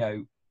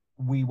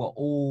 we were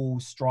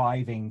all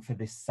striving for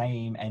this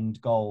same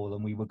end goal,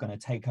 and we were going to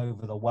take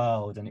over the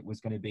world, and it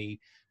was going to be,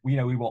 we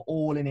were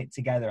all in it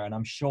together. And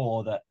I'm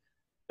sure that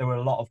there were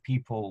a lot of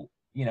people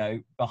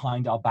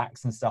behind our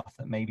backs and stuff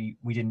that maybe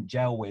we didn't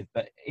gel with,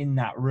 but in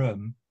that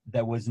room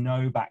there was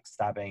no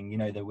backstabbing,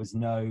 there was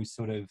no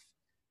sort of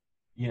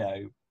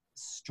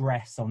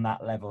stress on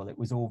that level. It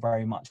was all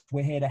very much,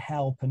 we're here to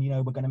help, and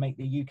we're going to make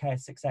the UK a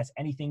success.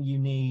 Anything you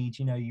need,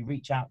 you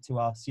reach out to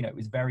us. It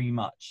was very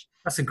much,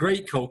 that's a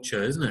great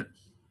culture, isn't it?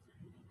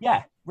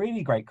 Yeah,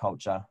 really great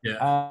culture.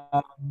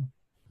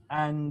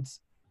 And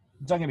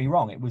don't get me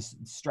wrong, it was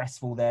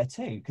stressful there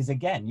too, because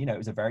again, it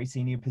was a very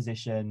senior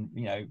position,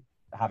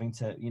 having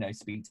to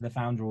speak to the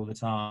founder all the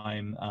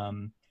time,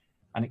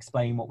 and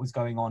explain what was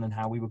going on and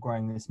how we were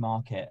growing this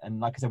market. And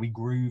like I said, we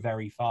grew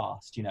very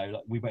fast.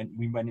 Like we went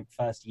in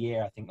first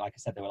year, I think, like I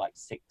said, there were like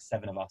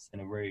 6-7 of us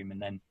in a room,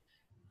 and then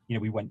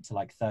we went to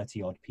like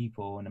 30 odd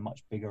people in a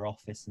much bigger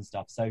office and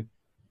stuff. So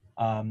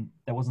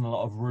there wasn't a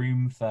lot of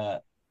room for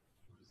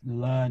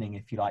learning,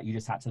 if you like. You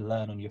just had to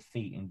learn on your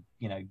feet and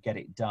get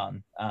it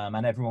done.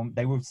 And everyone,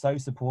 they were so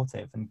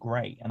supportive and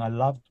great, and I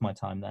loved my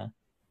time there.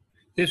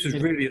 This was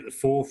really at the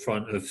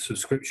forefront of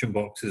subscription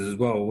boxes as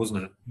well,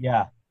 wasn't it?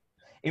 Yeah.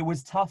 It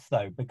was tough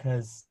though,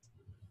 because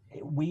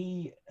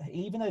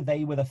even though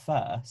they were the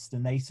first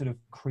and they sort of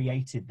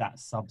created that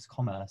subs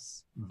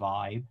commerce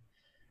vibe,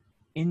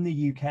 in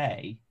the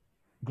UK,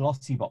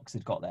 Glossybox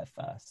had got there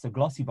first. So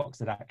Glossybox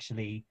had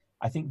actually,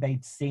 I think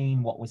they'd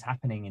seen what was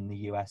happening in the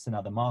US and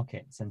other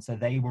markets, and so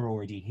they were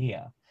already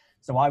here.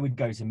 So I would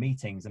go to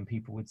meetings and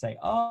people would say,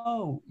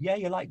 "Oh, yeah,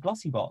 you like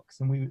Glossybox,"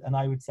 and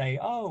I would say,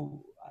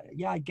 "Oh,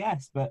 yeah, I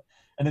guess."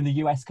 And then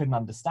the US couldn't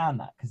understand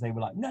that because they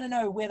were like,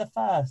 no, we're the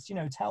first.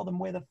 Tell them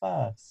we're the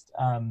first.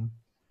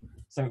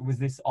 So it was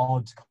this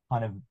odd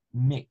kind of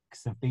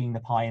mix of being the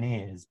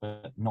pioneers,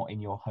 but not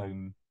in your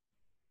home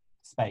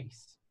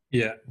space.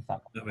 Yeah,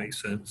 that makes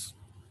sense.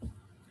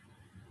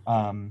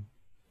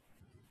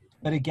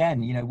 But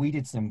again, you know, we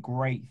did some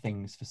great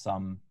things for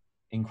some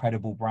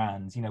incredible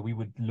brands. You know, we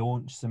would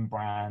launch some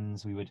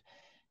brands, we would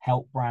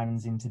help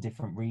brands into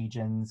different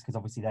regions because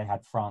obviously they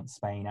had France,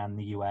 Spain, and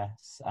the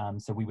US.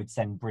 So we would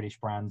send British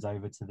brands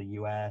over to the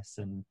US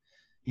and,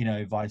 you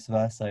know, vice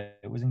versa.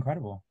 It was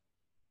incredible.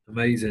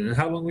 Amazing. And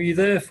how long were you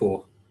there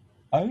for?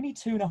 Only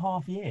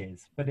 2.5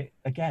 years, but it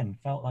again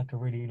felt like a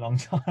really long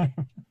time.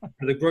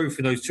 The growth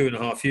in those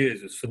 2.5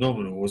 years was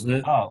phenomenal, wasn't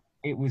it? Oh,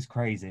 it was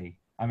crazy.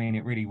 I mean,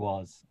 it really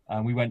was.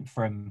 We went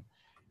from,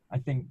 I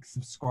think,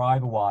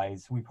 subscriber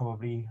wise,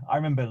 I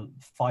remember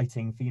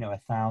fighting for, you know,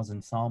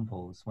 1,000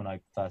 samples when I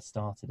first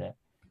started it.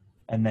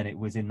 And then it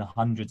was in the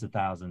hundreds of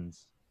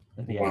thousands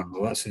at the Wow,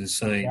 end. that's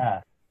insane.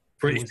 Yeah.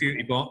 British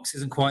Beauty Box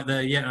isn't quite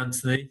there yet,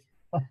 Anthony.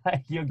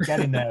 You're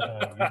getting there,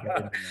 though. You're getting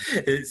there.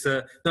 It's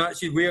no,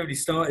 actually, we only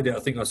started it. I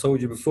think I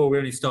told you before. We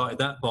only started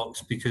that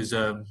box because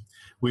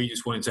we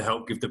just wanted to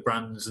help give the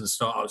brands and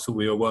startups that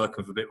we were working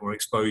with a bit more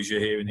exposure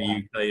here in the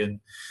UK and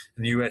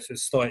in the US.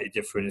 It's slightly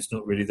different. It's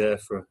not really there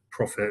for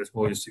profit. It's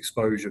more just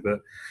exposure. But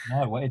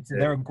No, well,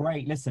 they're a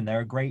great, listen, they're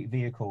a great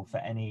vehicle for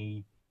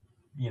any,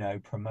 you know,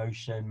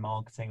 promotion,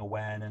 marketing,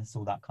 awareness,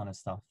 all that kind of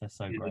stuff. They're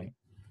so great.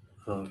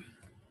 Oh,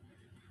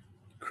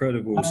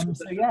 incredible.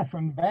 So yeah,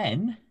 from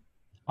then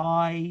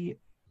I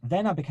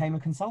became a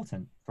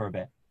consultant for a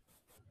bit.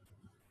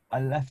 I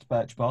left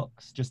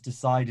Birchbox, just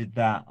decided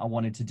that I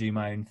wanted to do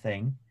my own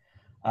thing.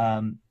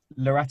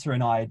 Loretta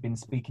and I had been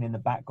speaking in the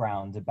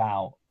background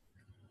about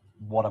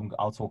what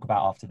I'll talk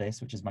about after this,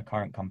 which is my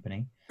current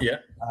company. Yeah.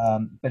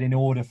 But in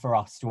order for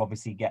us to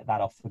obviously get that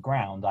off the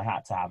ground, I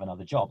had to have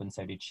another job, and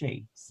so did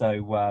she.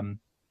 So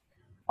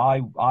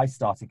I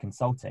started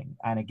consulting,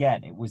 and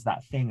again, it was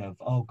that thing of,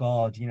 oh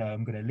God, you know,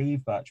 I'm going to leave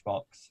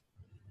Birchbox,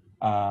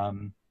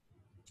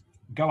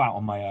 go out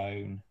on my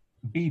own,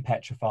 be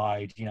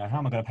petrified, you know, how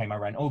am I going to pay my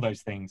rent, all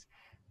those things.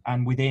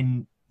 And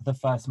within the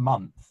first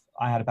month,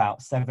 I had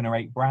about 7 or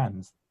 8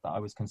 brands that I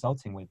was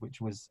consulting with, which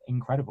was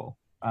incredible.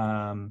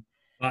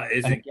 That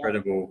is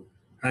incredible.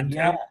 And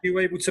yeah. were you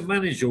able to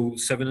manage all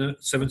seven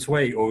to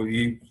eight, or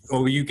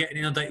were you getting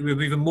inundated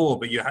with even more,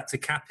 but you had to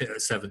cap it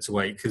at 7 to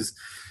 8? Because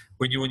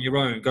when you're on your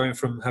own, going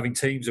from having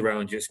teams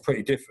around you, it's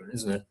pretty different,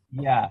 isn't it?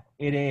 Yeah,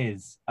 it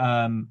is.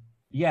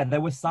 Yeah,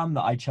 there were some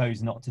that I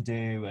chose not to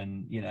do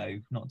and, you know,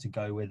 not to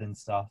go with and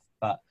stuff.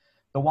 But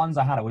the ones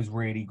I had, I was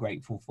really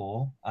grateful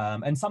for.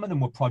 And some of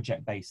them were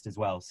project based as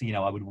well. So, you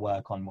know, I would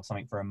work on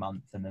something for a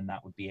month and then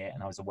that would be it.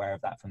 And I was aware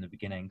of that from the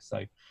beginning.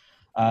 So,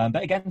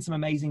 but again, some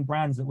amazing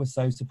brands that were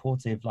so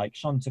supportive, like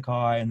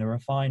Chantecaille and The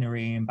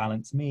Refinery and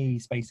Balance Me,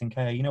 Space and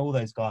Care, you know, all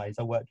those guys.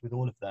 I worked with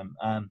all of them.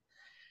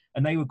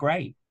 And they were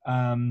great.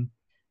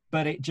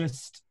 But it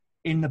just,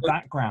 in the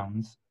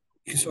background,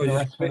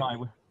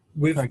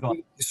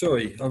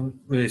 sorry, I'm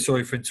really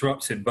sorry for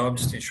interrupting, but I'm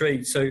just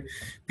intrigued. So,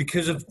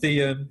 because of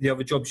the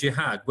other jobs you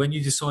had, when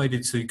you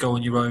decided to go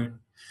on your own,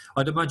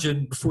 I'd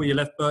imagine before you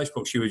left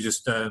Birchbox, you were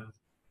just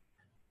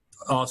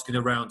asking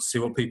around to see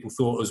what people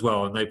thought as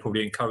well, and they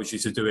probably encouraged you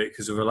to do it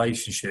because of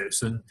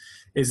relationships. And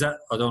is that,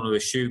 I don't want to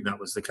assume that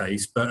was the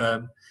case, but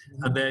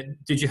and then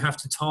did you have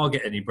to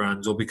target any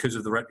brands, or because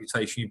of the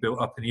reputation you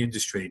built up in the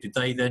industry, did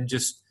they then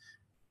just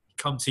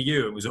come to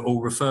you and was it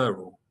all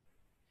referral?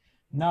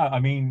 No, I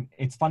mean,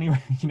 it's funny,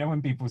 you know,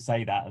 when people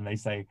say that and they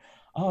say,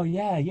 oh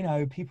yeah, you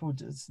know, people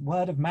just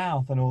word of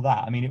mouth and all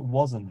that. I mean, it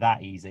wasn't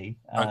that easy.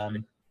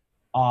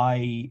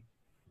 Okay.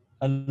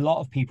 A lot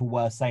of people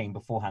were saying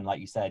beforehand, like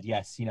you said,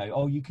 yes, you know,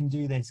 oh, you can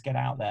do this, get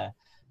out there.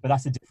 But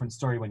that's a different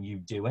story when you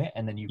do it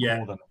and then you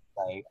call them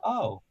and say,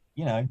 oh,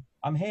 you know,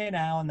 I'm here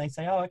now. And they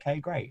say, oh, okay,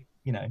 great.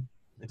 You know,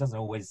 it doesn't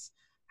always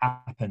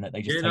happen that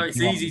they just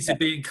it's easy to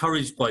be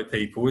encouraged by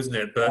people, isn't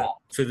it? But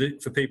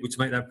for people to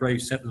make that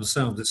brave step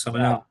themselves, it's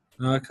something else.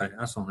 Okay,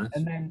 that's on this.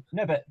 And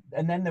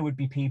then there would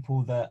be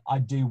people that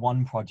I'd do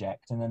one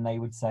project and then they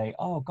would say,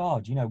 oh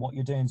God, you know, what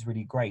you're doing is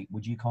really great.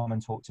 Would you come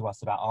and talk to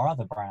us about our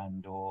other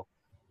brand? Or,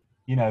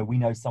 you know, we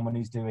know someone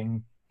who's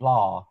doing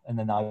blah, and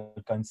then I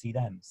would go and see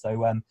them.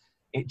 So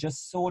it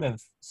just sort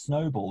of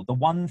snowballed. The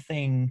one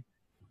thing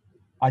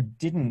I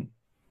didn't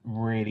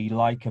really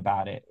like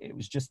about it, it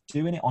was just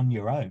doing it on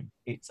your own.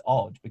 It's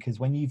odd because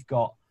when you've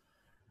got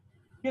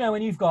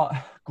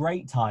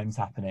great times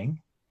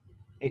happening,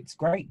 it's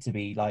great to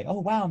be like, oh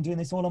wow, I'm doing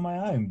this all on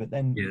my own. But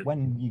then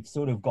when you've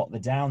sort of got the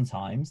down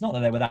times, not that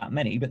there were that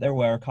many, but there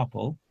were a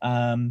couple,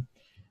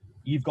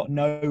 you've got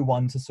no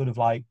one to sort of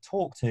like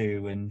talk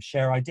to and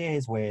share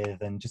ideas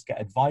with and just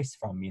get advice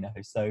from, you know.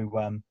 So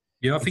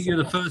I think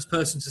you're the first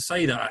person to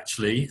say that,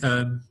 actually,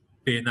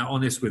 being that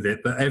honest with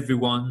it. But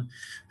everyone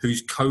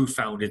who's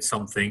co-founded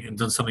something and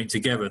done something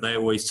together, they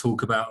always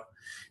talk about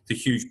the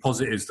huge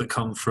positives that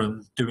come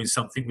from doing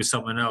something with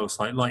someone else.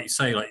 Like you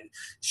say, like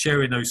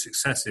sharing those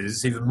successes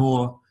is even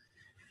more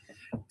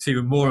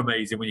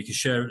amazing when you can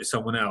share it with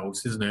someone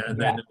else, isn't it? And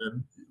then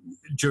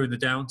during the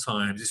down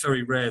times, it's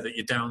very rare that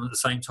you're down at the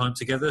same time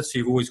together. So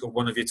you've always got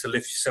one of you to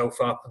lift yourself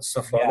up and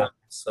stuff like that.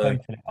 So.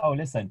 Totally. Oh,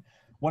 listen,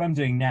 what I'm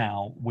doing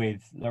now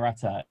with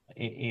Loretta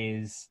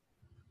is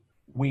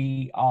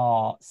we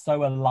are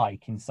so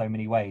alike in so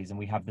many ways, and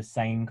we have the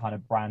same kind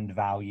of brand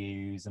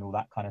values and all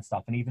that kind of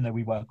stuff. And even though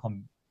we work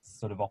on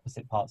sort of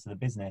opposite parts of the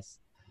business,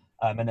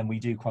 and then we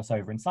do cross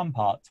over in some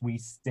parts, we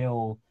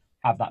still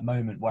have that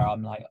moment where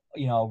I'm like,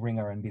 you know, I'll ring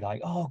her and be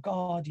like, oh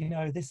God, you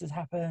know, this has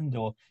happened,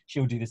 or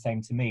she'll do the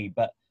same to me.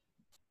 But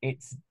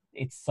it's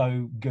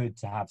so good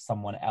to have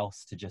someone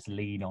else to just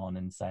lean on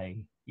and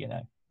say, you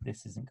know,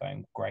 this isn't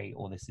going great,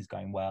 or this is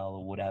going well,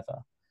 or whatever.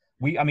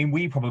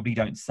 We probably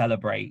don't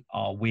celebrate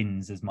our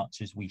wins as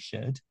much as we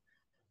should.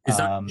 Is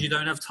that you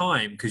don't have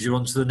time because you're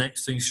on to the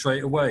next thing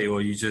straight away,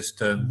 or you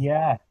just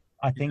Yeah,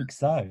 I think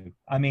so.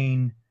 I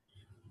mean,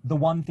 the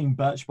one thing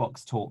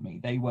Birchbox taught me,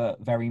 they were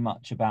very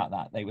much about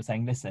that. They were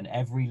saying, listen,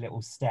 every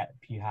little step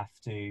you have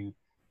to,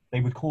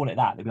 they would call it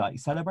that. They'd be like,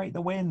 celebrate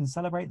the wins,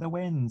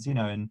 you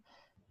know. And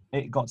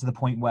it got to the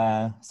point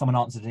where someone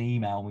answered an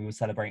email and we were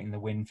celebrating the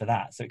win for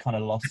that. So it kind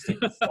of lost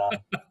its,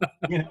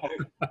 you know,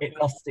 it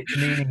lost its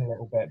meaning a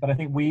little bit. But I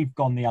think we've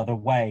gone the other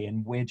way,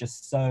 and we're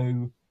just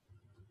so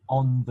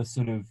on the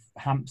sort of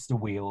hamster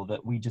wheel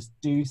that we just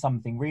do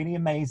something really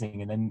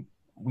amazing and then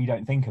we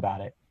don't think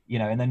about it, you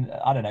know. And then,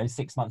 I don't know,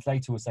 6 months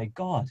later we'll say,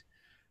 God,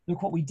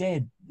 look what we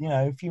did, you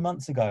know, a few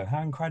months ago.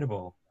 How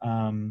incredible.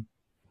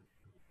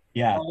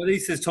 Yeah. Well, at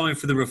least there's time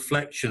for the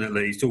reflection, at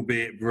least,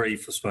 albeit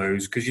brief, I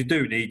suppose, because you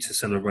do need to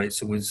celebrate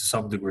some wins to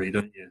some degree,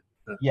 don't you?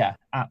 Yeah,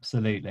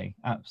 absolutely.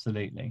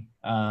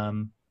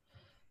 And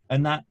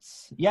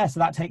that's, yeah, so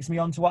that takes me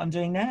on to what I'm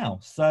doing now.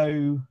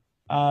 So,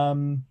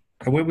 and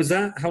when was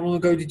that? How long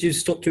ago did you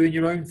stop doing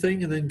your own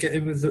thing and then get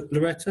in with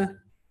Loretta?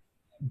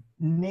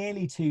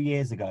 Nearly 2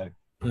 years ago.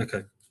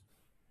 Okay.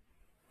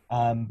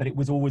 But it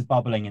was always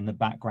bubbling in the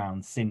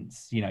background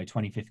since, you know,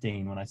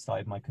 2015 when I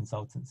started my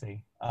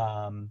consultancy.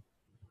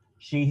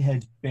 She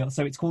had built,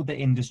 so it's called the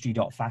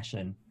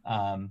Industry.Fashion,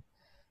 and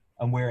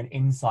we're an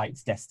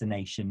insights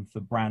destination for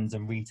brands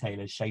and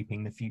retailers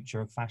shaping the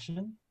future of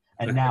fashion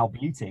and now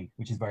beauty,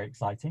 which is very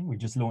exciting. We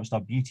just launched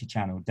our beauty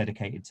channel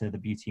dedicated to the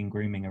beauty and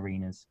grooming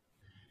arenas.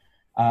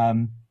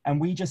 And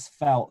we just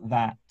felt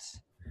that,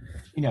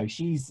 you know,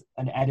 she's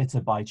an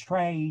editor by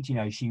trade, you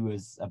know, she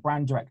was a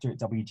brand director at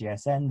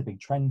WGSN, the big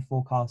trend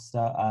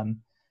forecaster,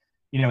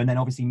 you know, and then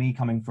obviously me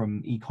coming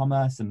from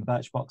e-commerce and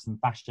Birchbox and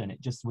fashion, it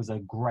just was a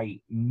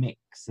great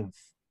mix of,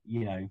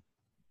 you know,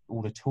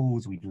 all the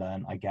tools we'd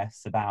learned, I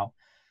guess, about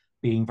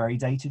being very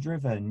data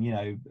driven, you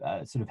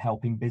know, sort of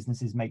helping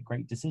businesses make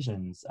great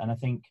decisions. And I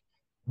think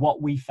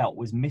what we felt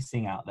was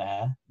missing out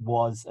there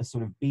was a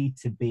sort of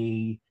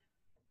B2B,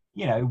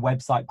 you know,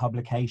 website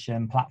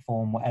publication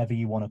platform, whatever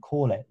you want to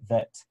call it,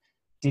 that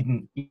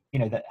didn't, you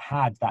know, that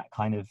had that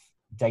kind of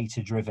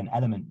data driven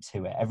element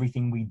to it.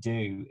 Everything we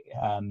do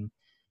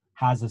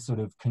has a sort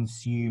of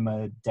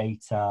consumer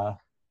data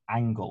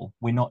angle.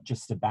 We're not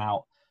just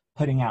about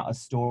putting out a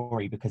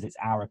story because it's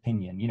our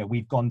opinion. You know,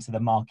 we've gone to the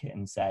market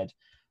and said,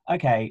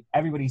 okay,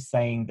 everybody's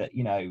saying that,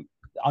 you know,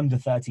 under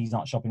 30s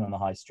aren't shopping on the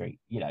high street.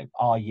 You know,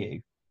 are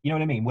you? You know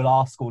what I mean? We'll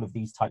ask all of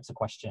these types of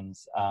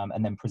questions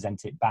and then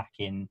present it back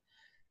in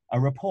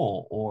a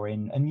report or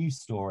in a news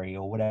story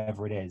or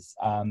whatever it is.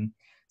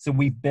 So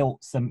we've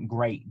built some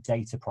great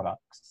data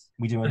products.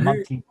 We do a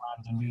monthly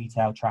brand and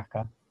retail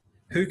tracker.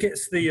 Who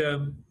gets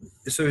the,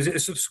 so is it a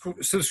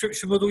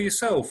subscription model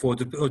yourself, or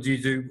do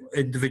you do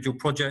individual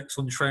projects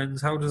on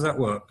trends? How does that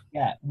work?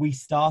 Yeah, we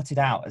started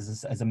out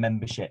as a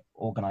membership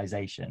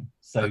organization.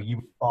 So you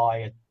would buy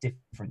a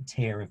different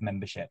tier of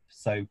membership.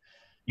 So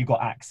you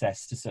got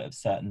access to sort of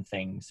certain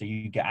things. So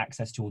you get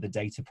access to all the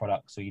data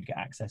products, or you'd get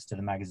access to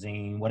the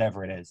magazine,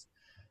 whatever it is.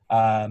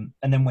 And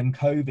then when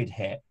COVID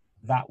hit,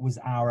 that was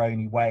our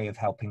only way of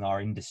helping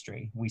our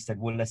industry. We said,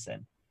 well,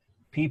 listen,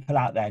 people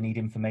out there need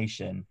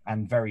information,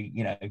 and very,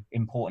 you know,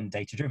 important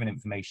data-driven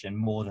information,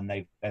 more than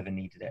they've ever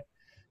needed it.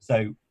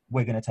 So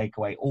we're going to take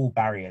away all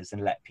barriers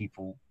and let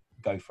people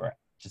go for it.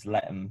 Just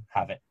let them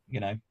have it, you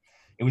know.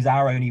 It was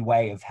our only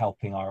way of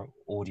helping our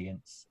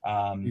audience.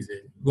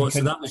 Well,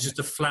 so that was just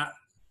a flat,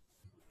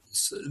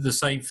 the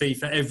same fee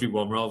for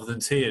everyone rather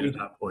than tiered at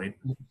that point?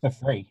 For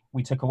free.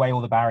 We took away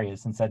all the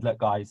barriers and said, look,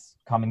 guys,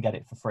 come and get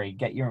it for free.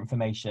 Get your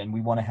information.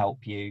 We want to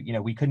help you. You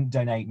know, we couldn't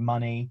donate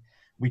money.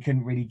 We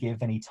couldn't really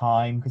give any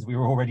time because we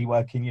were already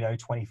working, you know,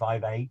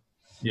 25/8.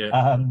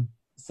 Yeah.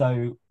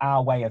 So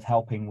our way of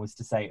helping was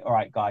to say, all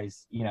right,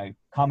 guys, you know,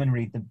 come and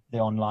read the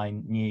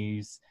online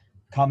news,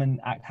 come and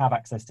have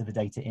access to the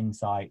data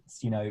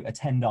insights, you know,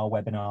 attend our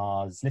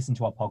webinars, listen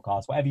to our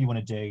podcast, whatever you want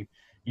to do,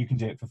 you can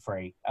do it for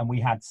free. And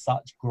we had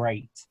such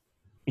great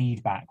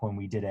feedback when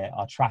we did it.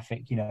 Our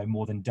traffic, you know,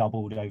 more than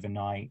doubled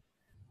overnight,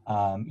 you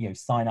know,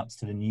 signups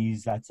to the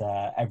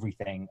newsletter,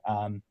 everything.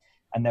 And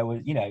there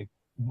was, you know,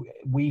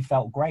 we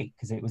felt great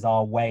because it was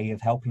our way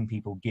of helping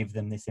people, give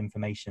them this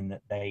information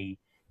that they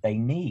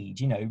need.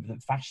 You know,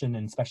 that fashion,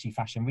 and especially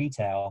fashion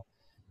retail,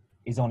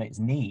 is on its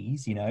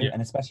knees, you know. Yeah.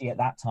 And especially at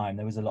that time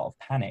there was a lot of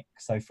panic.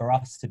 So for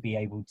us to be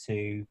able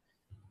to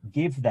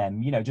give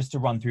them, you know, just to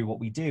run through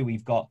what we do,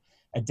 we've got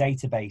a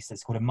database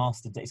that's called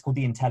it's called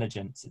The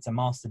Intelligence. It's a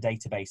master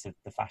database of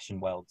the fashion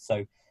world.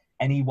 So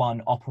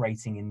anyone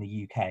operating in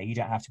the UK, you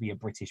don't have to be a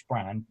British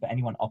brand, but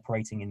anyone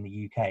operating in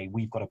the UK,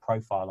 we've got a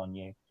profile on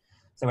you.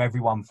 So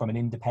everyone from an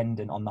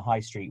independent on the high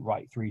street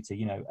right through to,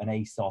 you know, an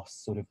ASOS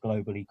sort of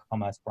global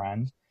e-commerce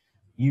brand,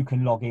 you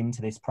can log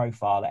into this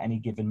profile at any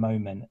given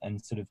moment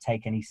and sort of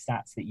take any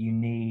stats that you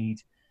need,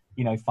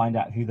 you know, find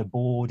out who the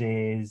board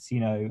is, you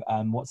know,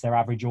 what's their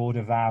average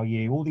order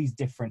value, all these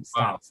different stats.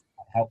 Wow.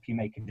 That help you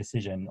make a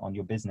decision on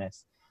your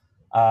business.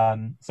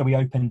 So we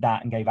opened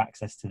that and gave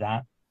access to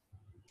that.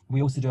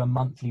 We also do a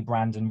monthly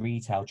brand and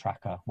retail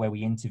tracker where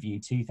we interview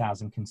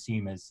 2,000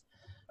 consumers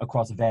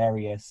across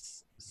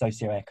various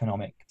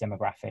socioeconomic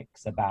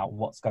demographics about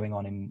what's going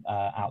on in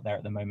out there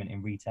at the moment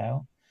in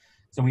retail.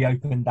 So we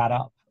opened that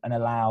up and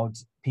allowed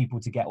people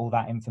to get all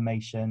that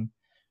information.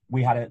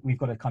 We've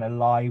got a kind of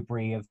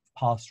library of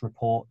past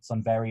reports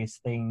on various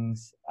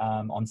things,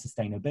 on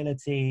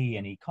sustainability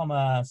and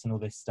e-commerce and all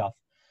this stuff.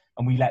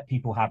 And we let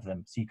people have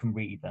them so you can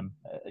read them,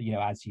 you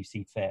know, as you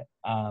see fit.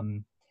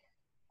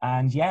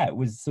 And yeah, it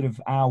was sort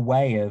of our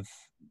way of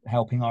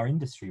helping our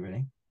industry,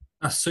 really.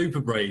 That's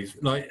super brave,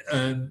 like,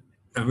 and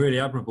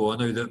really admirable. I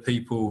know that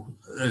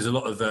there's a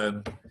lot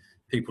of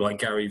people like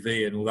Gary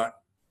Vee and all that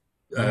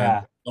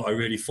that I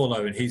really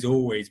follow, and he's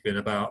always been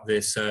about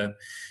this.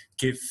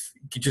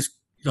 Just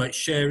like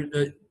share.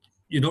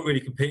 You're not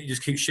really competing;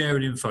 just keep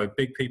sharing info,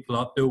 big people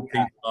up, build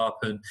people up,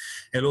 and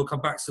it'll all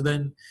come back. So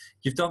then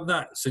you've done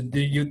that. So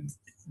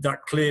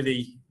that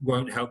clearly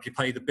won't help you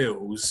pay the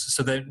bills.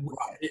 So then,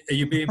 are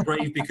you being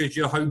brave because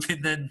you're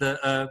hoping then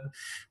that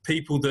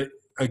people that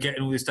are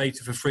getting all this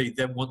data for free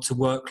then want to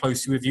work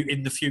closely with you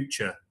in the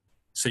future?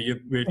 So you're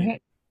really...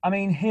 I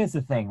mean, here's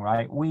the thing,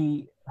 right?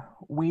 We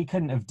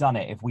couldn't have done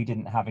it if we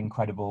didn't have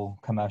incredible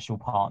commercial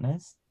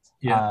partners.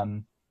 Yeah.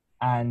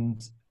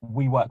 And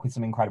we work with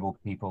some incredible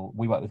people.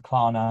 We work with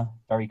Klarna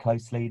very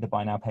closely, the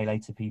buy now, pay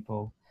later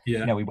people. Yeah.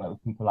 You know, we work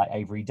with people like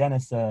Avery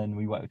Dennison.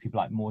 We work with people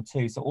like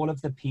More2. So all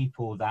of the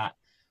people that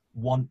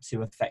want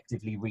to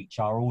effectively reach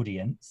our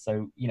audience.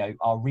 So, you know,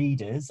 our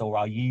readers or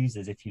our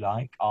users, if you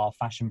like, are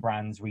fashion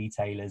brands,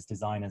 retailers,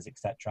 designers,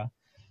 etc.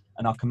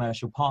 And our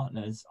commercial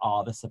partners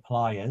are the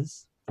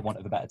suppliers, for want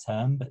of a better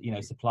term, but, you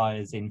know,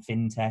 suppliers in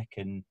fintech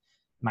and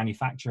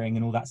manufacturing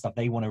and all that stuff.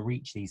 They want to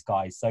reach these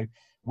guys. So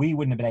we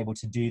wouldn't have been able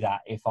to do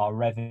that if our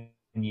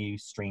revenue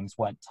streams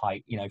weren't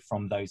tight, you know,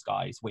 from those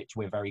guys, which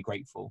we're very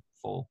grateful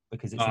for,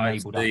 because it's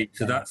enabled us.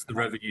 So that's the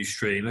revenue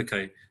stream.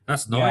 Okay,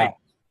 that's nice.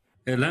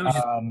 It allows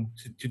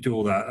you to do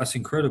all that. That's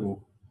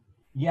incredible.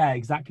 Yeah,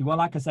 exactly. Well,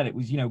 like I said, it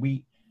was, you know,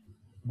 we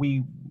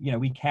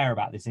care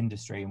about this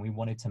industry and we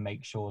wanted to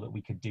make sure that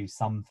we could do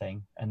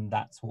something, and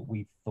that's what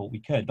we thought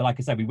we could. But like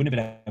I said, we wouldn't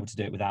have been able to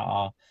do it without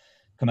our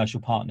commercial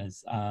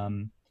partners.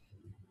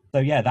 So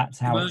yeah, that's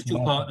how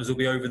commercial partners will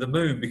be over the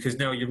moon because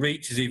now your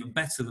reach is even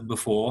better than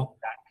before.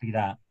 Exactly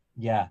that.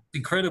 Yeah.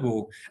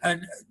 Incredible.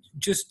 And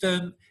just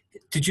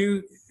did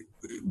you,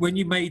 when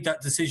you made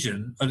that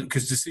decision,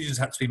 because decisions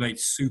had to be made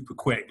super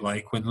quick,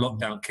 like when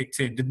lockdown kicked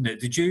in, didn't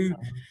it? Did you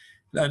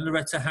and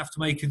Loretta have to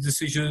make a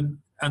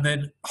decision and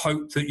then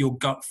hope that your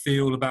gut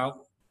feel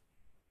about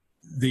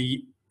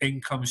the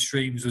income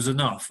streams was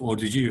enough, or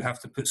did you have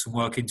to put some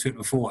work into it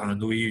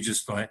beforehand, or were you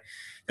just like,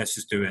 let's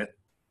just do it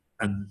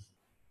and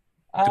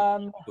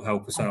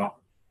help us out?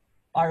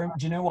 Do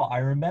you know what? I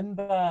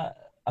remember,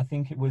 I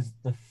think it was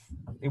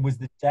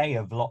the day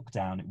of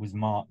lockdown. It was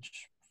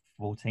March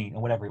 14th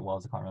or whatever it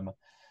was. I can't remember.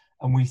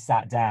 And we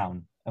sat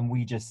down and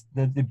we just,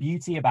 the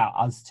beauty about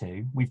us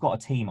two, we've got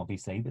a team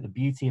obviously, but the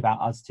beauty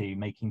about us two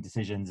making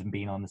decisions and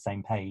being on the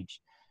same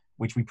page,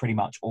 which we pretty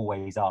much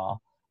always are,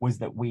 was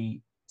that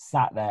we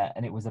sat there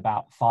and it was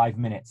about 5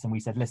 minutes and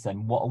we said,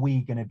 listen, what are we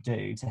going to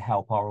do to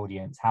help our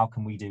audience? How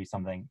can we do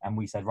something? And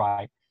we said,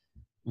 right,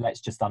 let's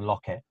just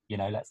unlock it. You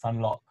know, let's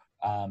unlock,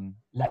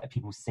 let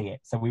people see it.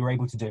 So we were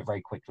able to do it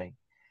very quickly.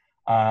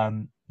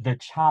 The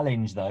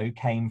challenge though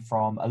came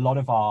from a lot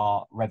of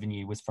our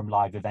revenue was from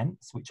live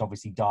events, which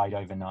obviously died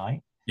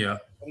overnight. Yeah.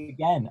 But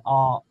again,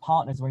 our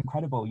partners were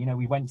incredible. You know,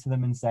 we went to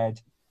them and said,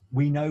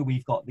 we know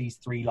we've got these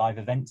 3 live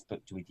events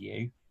booked with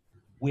you.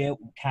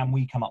 Can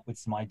we come up with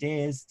some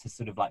ideas to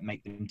sort of like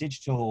make them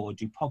digital or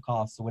do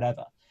podcasts or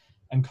whatever?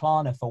 And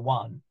Klarna, for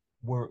one,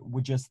 were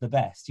just the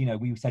best. You know,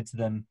 we said to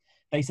them,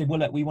 they said, well,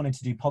 look, we wanted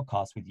to do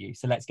podcasts with you,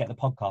 so let's get the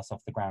podcast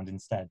off the ground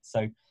instead.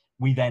 So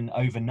we then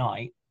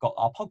overnight got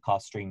our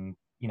podcast stream,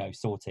 you know,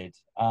 sorted.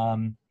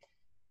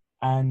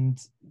 And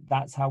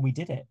that's how we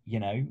did it. You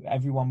know,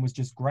 everyone was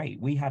just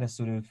great. We had a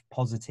sort of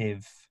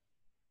positive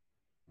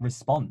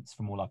response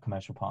from all our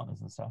commercial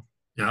partners and stuff.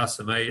 Yeah, that's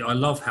amazing. I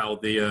love how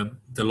the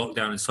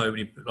lockdown in so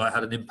many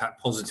had an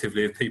impact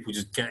positively of people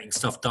just getting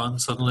stuff done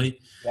suddenly.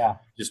 Yeah,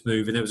 just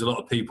moving. There was a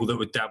lot of people that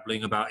were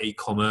dabbling about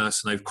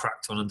e-commerce and they've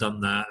cracked on and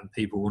done that, and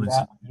people wanted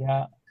to.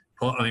 Yeah.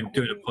 I mean,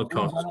 doing a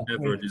podcast was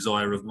never a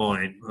desire of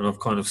mine, and I've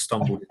kind of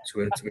stumbled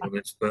into it, to be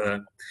honest.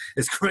 But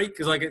it's great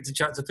because I get to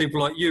chat to people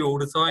like you all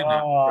the time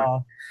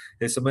now.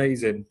 It's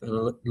amazing,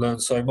 and I learn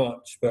so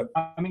much. But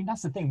I mean,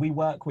 that's the thing.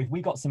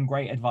 We got some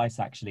great advice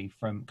actually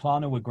from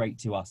Klarna. Were great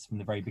to us from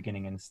the very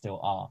beginning and still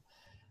are.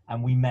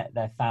 And we met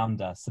their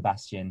founder,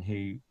 Sebastian,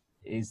 who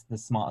is the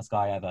smartest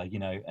guy ever, you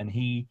know, and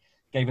he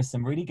gave us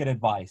some really good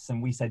advice.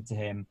 And we said to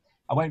him,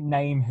 I won't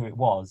name who it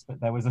was, but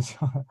there was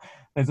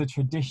there's a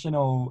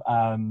traditional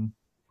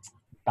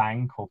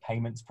bank or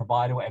payments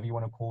provider, whatever you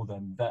want to call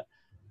them, that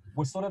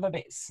was sort of a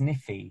bit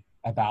sniffy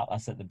about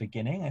us at the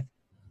beginning. I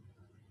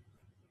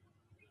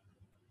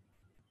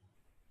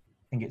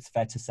think it's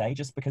fair to say,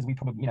 just because we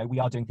probably, you know, we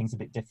are doing things a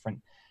bit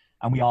different,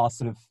 and we are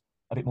sort of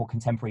a bit more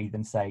contemporary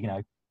than, say, you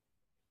know.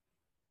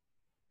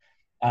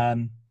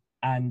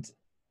 And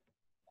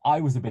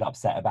I was a bit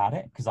upset about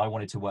it because I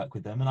wanted to work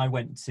with them, and I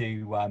went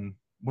to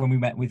when we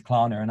met with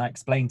Klarna, and I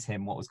explained to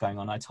him what was going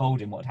on. I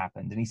told him what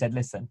happened, and he said,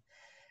 listen,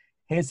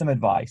 here's some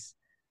advice.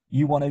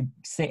 You want to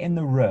sit in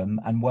the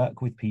room and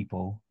work with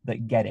people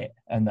that get it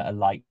and that are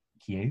like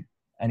you.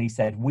 And he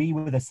said, we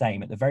were the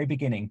same. At the very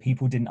beginning,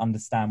 people didn't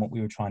understand what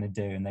we were trying to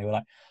do. And they were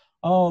like,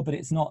 oh, but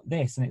it's not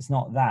this and it's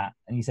not that.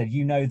 And he said,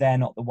 you know, they're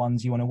not the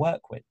ones you want to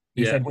work with.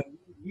 He said, when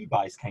you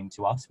guys came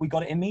to us, we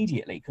got it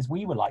immediately because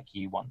we were like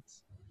you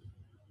once.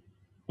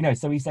 You know,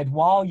 so he said,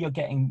 while you're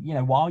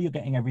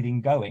getting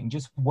everything going,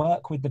 just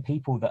work with the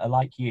people that are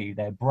like you.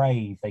 They're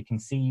brave. They can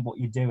see what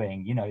you're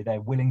doing. You know,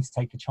 they're willing to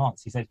take a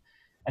chance. He said,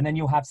 and then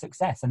you'll have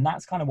success. And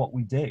that's kind of what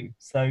we do.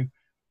 So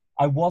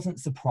I wasn't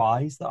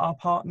surprised that our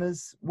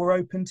partners were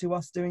open to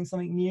us doing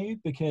something new,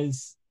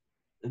 because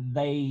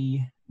they're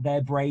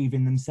brave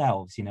in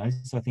themselves, you know.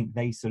 So I think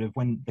they sort of,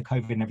 when the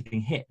COVID and everything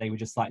hit, they were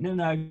just like,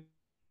 no,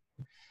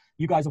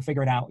 you guys will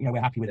figure it out. You know,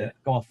 we're happy with it.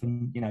 Go off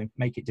and, you know,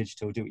 make it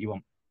digital, do what you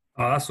want.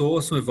 Oh, that's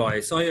awesome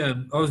advice. I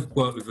was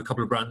worked with a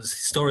couple of brands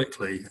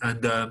historically,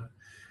 and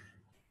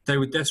they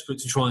were desperate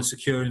to try and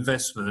secure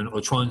investment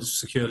or try and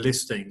secure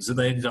listings, and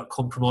they ended up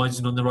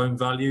compromising on their own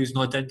values and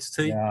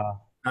identity. Yeah.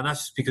 And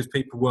that's just because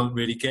people weren't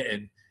really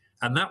getting.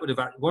 And that would have,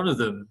 one of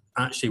them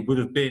actually would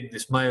have been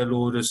this mail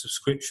order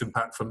subscription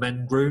pack for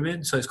men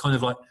grooming. So it's kind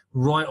of like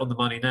right on the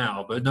money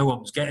now, but no one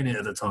was getting it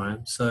at the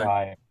time. So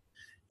right.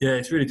 Yeah,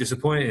 it's really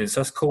disappointing. So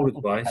that's cool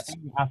advice. I think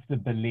you have to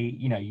believe,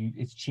 you know,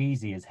 it's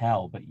cheesy as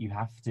hell, but you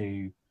have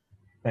to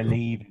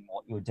believe in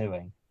what you're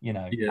doing, you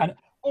know. Yeah. And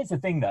here's the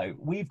thing though,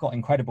 we've got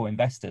incredible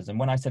investors. And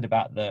when I said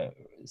about the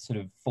sort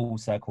of full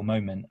circle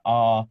moment,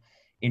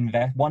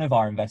 one of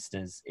our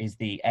investors is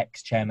the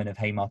ex-chairman of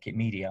Haymarket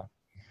Media.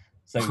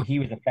 So he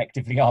was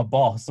effectively our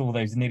boss all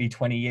those nearly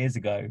 20 years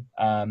ago.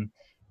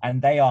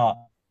 And they are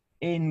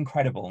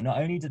incredible. Not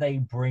only do they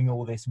bring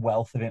all this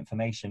wealth of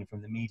information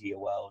from the media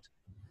world,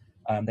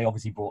 they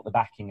obviously brought the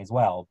backing as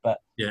well. But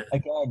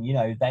again, you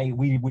know,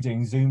 we were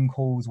doing Zoom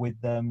calls with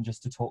them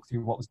just to talk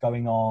through what was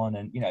going on.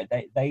 And, you know,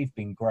 they've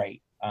been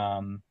great.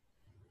 And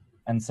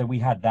so we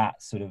had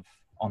that sort of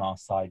on our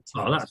side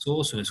too. Oh, that's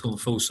awesome. It's gone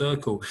full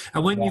circle.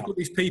 And when you've got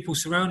these people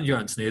surrounding you,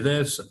 Anthony,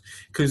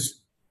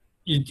 because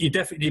you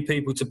definitely need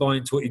people to buy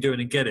into what you're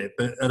doing and get it,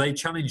 but are they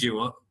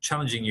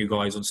challenging you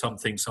guys on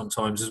something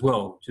sometimes as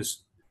well?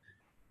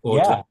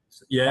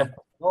 Yeah.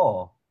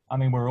 Sure. I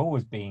mean, we're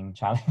always being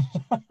challenged.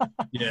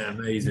 Yeah,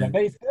 amazing. Yeah,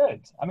 but it's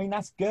good. I mean,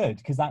 that's good,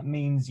 because that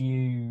means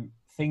you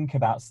think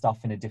about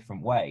stuff in a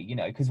different way, you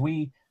know, because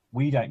we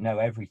don't know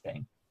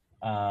everything.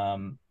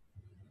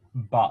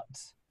 But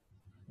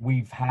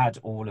we've had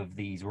all of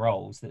these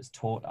roles that's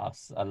taught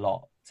us a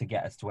lot to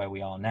get us to where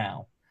we are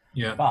now.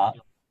 Yeah. But,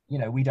 you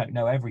know, we don't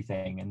know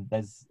everything. And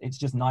it's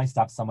just nice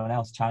to have someone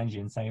else challenge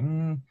you and say,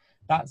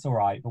 that's all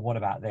right, but what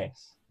about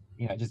this?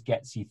 You know, it just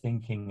gets you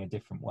thinking a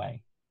different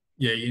way.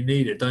 Yeah, you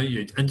need it, don't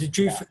you? And did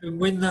you,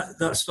 when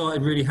that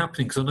started really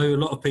happening, because I know a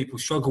lot of people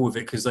struggle with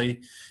it because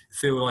they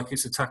feel like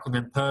it's an attack on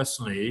them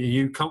personally. Are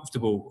you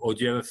comfortable, or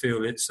do you ever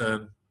feel it's,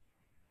 do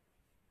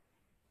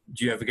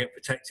you ever get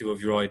protective of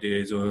your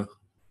ideas, or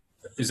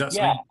is that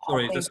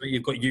something, that's something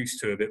you've got used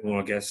to a bit more,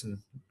 I guess?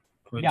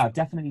 Yeah, I've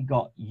definitely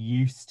got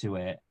used to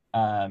it.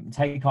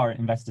 Take our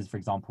investors, for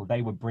example,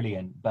 they were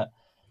brilliant, but,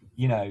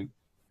 you know,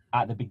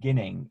 at the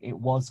beginning, it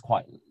was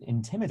quite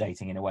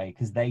intimidating in a way,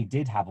 because they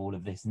did have all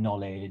of this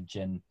knowledge,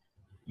 and,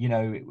 you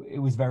know, it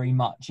was very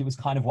much, it was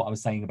kind of what I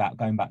was saying about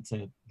going back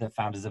to the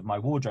founders of My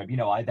Wardrobe. You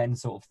know, I then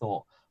sort of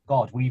thought,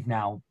 God, we've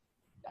now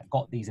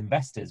got these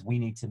investors. We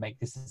need to make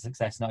this a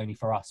success, not only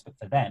for us, but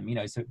for them, you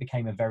know, so it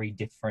became a very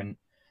different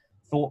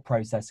thought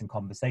process and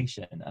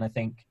conversation. And I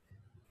think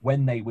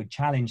when they would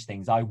challenge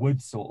things, I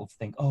would sort of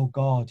think, oh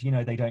God, you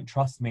know, they don't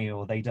trust me,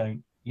 or they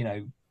don't, you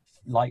know,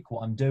 like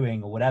what I'm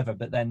doing or whatever.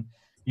 But then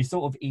you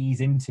sort of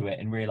ease into it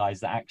and realize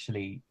that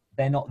actually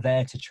they're not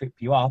there to trip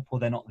you up, or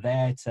they're not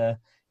there to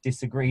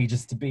disagree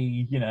just to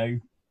be, you know,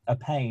 a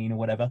pain or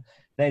whatever.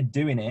 They're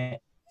doing it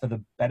for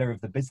the better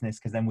of the business,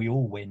 because then we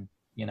all win,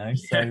 you know.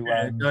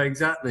 No,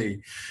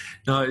 exactly.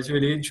 No, it's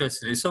really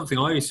interesting. It's something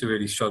I used to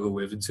really struggle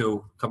with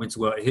until coming to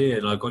work here,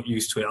 and I got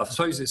used to it. I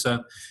suppose it's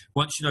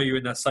once you know you're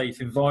in that safe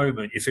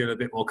environment, you feel a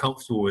bit more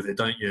comfortable with it,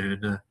 don't you?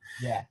 And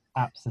yeah,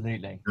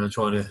 absolutely. And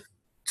trying to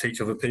teach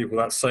other people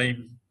that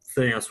same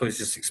thing, I suppose,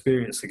 just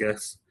experience, I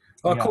guess.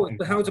 Oh, cool.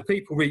 Exactly. How do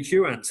people reach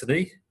you,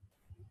 Anthony?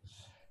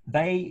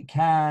 They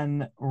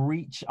can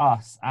reach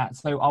us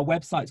so our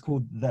website's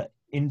called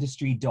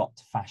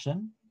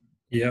theindustry.fashion.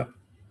 Yeah.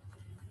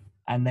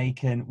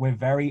 we're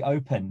very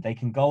open. They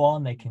can go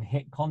on, they can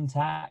hit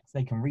contacts,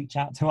 they can reach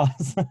out to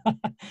us.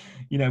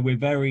 You know, we're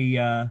very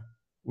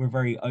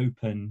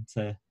open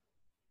to,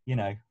 you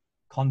know,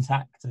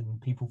 contact and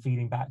people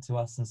feeding back to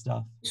us and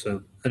stuff.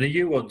 So, and are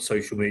you on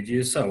social media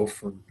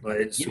yourself, on like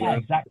Instagram? Yeah,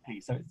 exactly.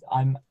 So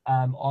I'm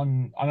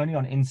only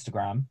on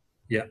Instagram.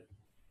 Yeah.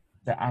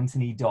 The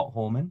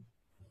Anthony.Horman.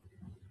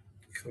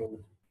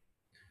 Cool.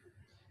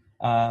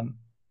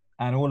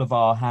 And all of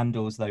our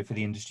handles, though, for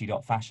the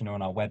industry.fashion are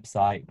on our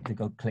website. They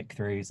got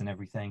click-throughs and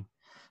everything.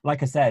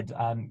 Like I said,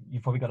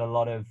 you've probably got a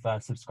lot of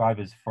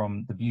subscribers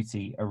from the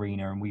beauty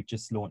arena, and we've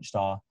just launched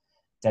our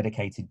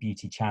dedicated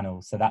beauty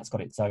channel. So that's got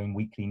its own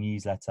weekly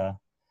newsletter,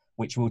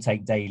 which will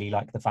take daily,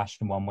 like the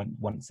fashion one,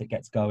 once it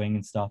gets going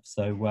and stuff.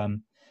 So,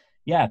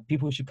 yeah,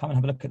 people should come and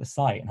have a look at the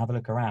site and have a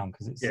look around,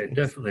 because it's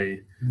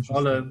definitely.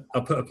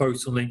 I'll put a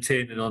post on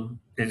LinkedIn and on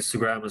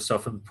Instagram and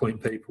stuff and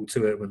point people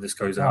to it when this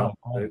goes out.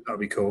 So that'll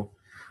be cool.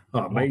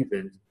 Oh,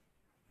 amazing.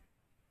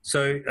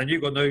 So, and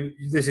you've got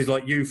this is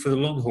like you for the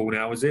long haul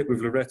now, is it,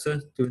 with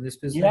Loretta doing this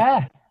business?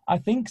 Yeah, I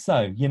think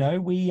so. You know,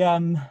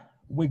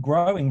 we're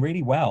growing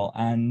really well,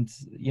 and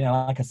you know,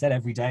 like I said,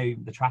 every day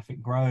the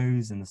traffic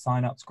grows and the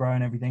sign-ups grow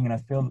and everything, and I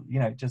feel, you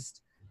know, just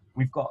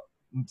we've got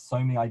so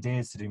many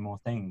ideas to do more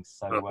things.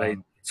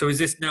 So so is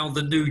this now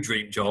the new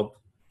dream job?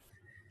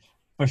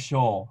 For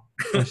sure.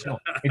 Awesome.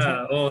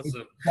 It's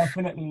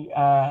definitely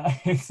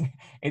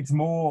it's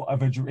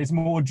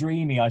more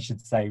dreamy, I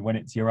should say, when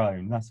it's your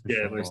own. That's for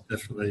sure. Yeah, most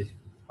definitely.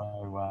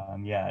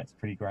 So yeah, it's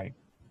pretty great.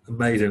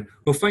 Amazing.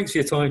 Well, thanks for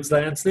your time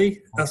today,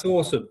 Anthony. That's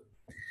awesome.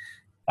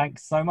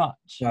 Thanks so much.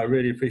 I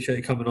really appreciate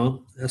you coming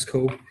on. That's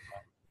cool. I'll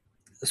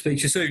speak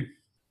to you soon.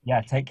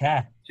 Yeah, take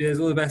care. Cheers,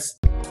 all the best.